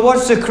 So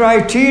what's the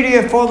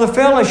criteria for the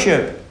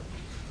fellowship?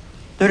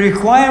 The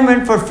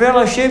requirement for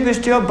fellowship is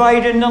to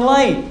abide in the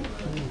light.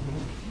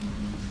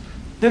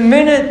 The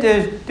minute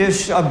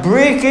there's a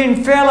break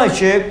in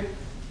fellowship,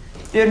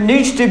 there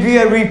needs to be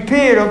a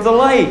repair of the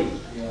light.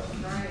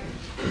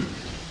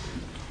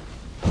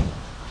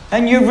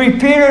 And you're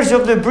repairers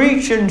of the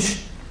breach and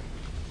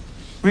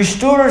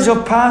restorers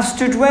of paths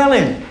to dwell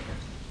in.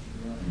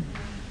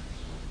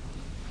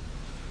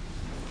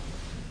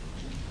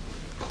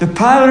 The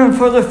pattern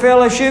for the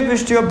fellowship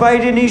is to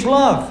abide in his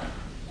love.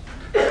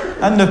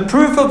 And the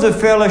proof of the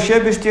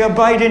fellowship is to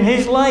abide in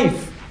his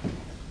life.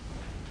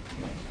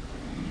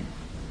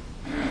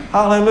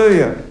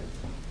 Hallelujah.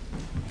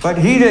 But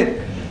he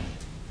that...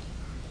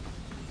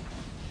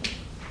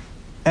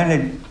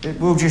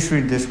 we'll just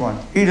read this one.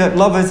 He that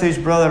loveth his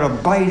brother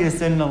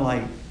abideth in the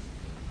light.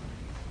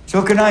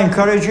 So can I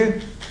encourage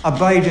you?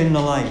 Abide in the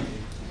light.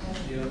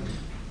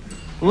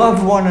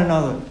 Love one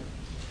another.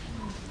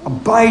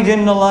 Abide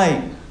in the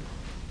light.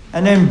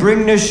 And then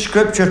bring this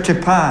scripture to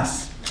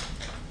pass.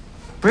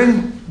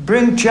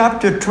 Bring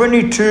chapter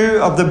 22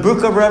 of the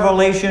book of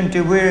Revelation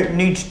to where it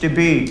needs to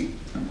be.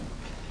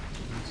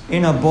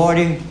 In a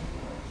body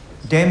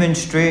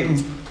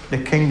demonstrating the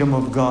kingdom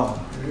of God.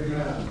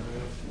 Amen.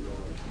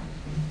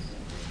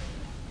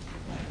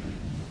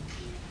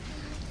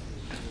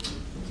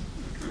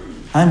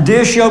 And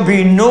there shall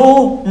be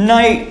no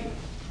night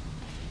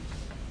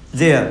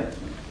there.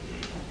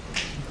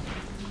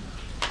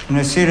 And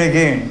I say it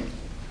again.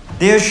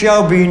 There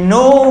shall be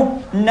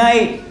no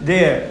night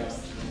there.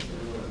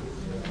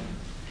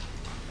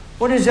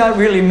 What does that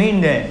really mean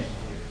then?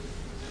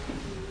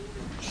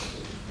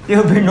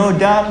 There'll be no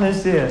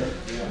darkness there.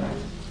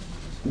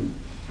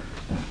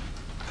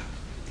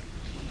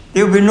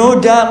 There'll be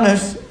no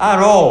darkness at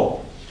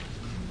all.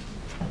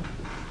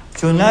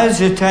 So now's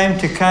the time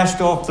to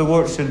cast off the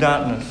works of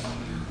darkness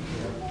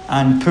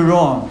and put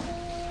on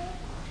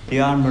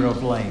the armour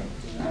of light.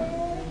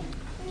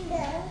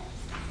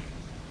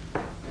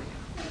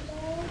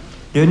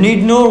 You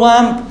need no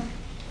lamp,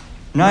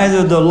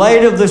 neither the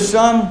light of the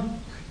sun,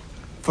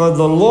 for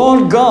the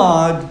Lord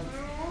God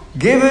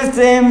giveth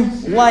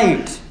them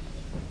light,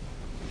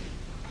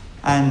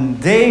 and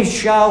they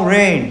shall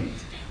reign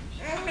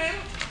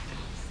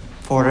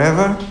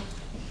forever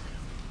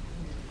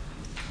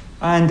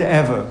and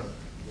ever.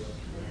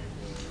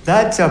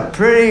 That's a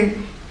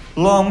pretty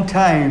long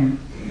time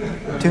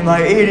to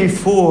my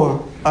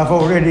 84 I've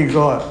already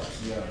got.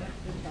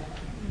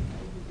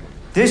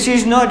 This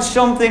is not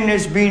something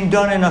that's been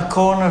done in a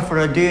corner for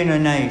a day and a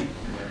night.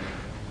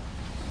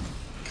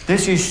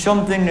 This is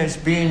something that's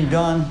being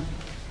done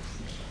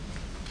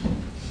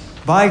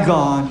by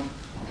God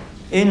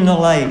in the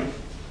light.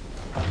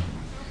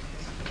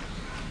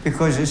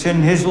 Because it's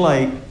in His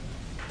light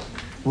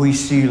we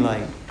see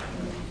light.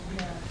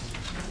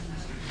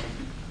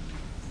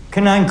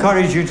 Can I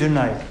encourage you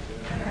tonight?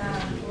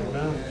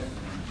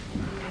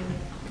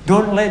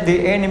 Don't let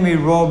the enemy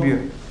rob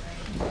you.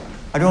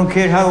 I don't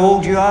care how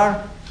old you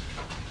are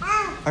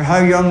or how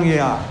young you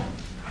are.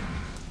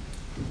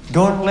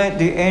 Don't let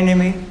the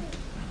enemy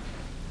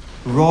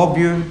rob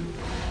you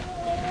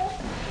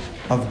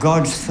of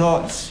God's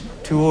thoughts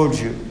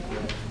towards you,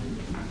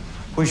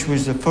 which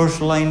was the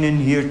first line in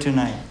here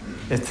tonight.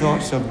 The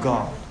thoughts of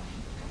God.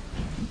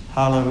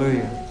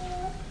 Hallelujah.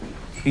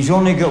 He's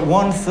only got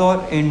one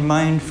thought in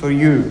mind for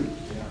you.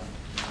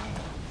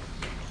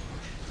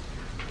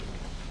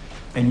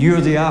 And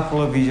you're the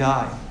apple of His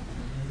eye.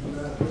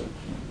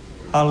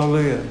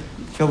 Hallelujah.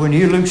 So when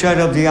He looks out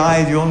of the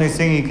eye, the only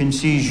thing He can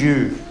see is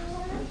you.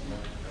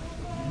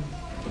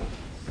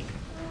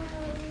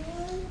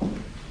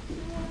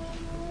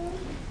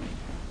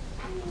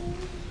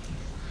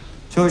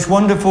 So it's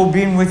wonderful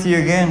being with you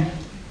again.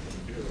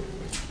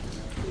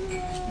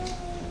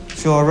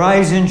 So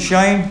arise and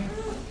shine,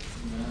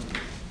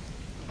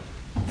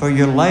 for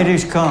your light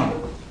is come.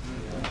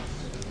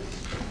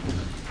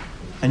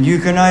 And you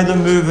can either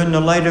move in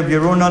the light of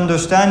your own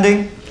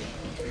understanding,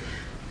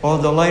 or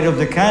the light of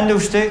the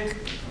candlestick,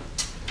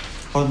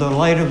 or the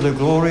light of the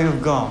glory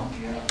of God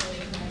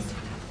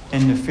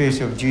in the face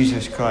of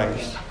Jesus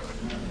Christ.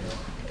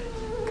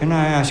 Can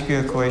I ask you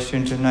a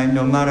question tonight?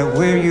 No matter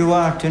where you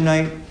are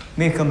tonight,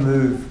 make a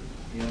move.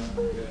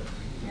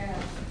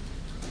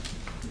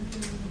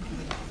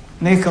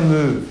 Make a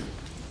move.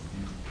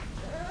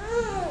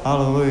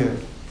 Hallelujah.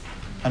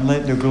 And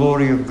let the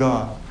glory of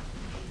God.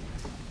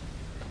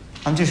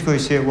 I'm just going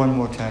to say it one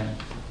more time.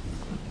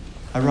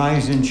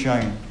 Arise and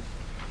shine,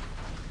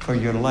 for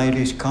your light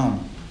is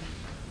come,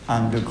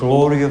 and the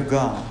glory of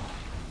God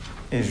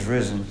is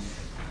risen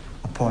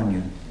upon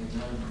you.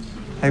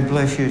 I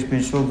bless you. It's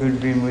been so good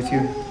being with you.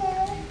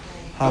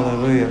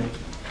 Hallelujah.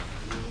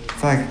 In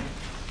fact,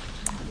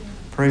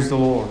 praise the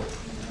Lord.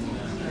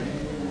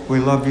 We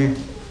love you.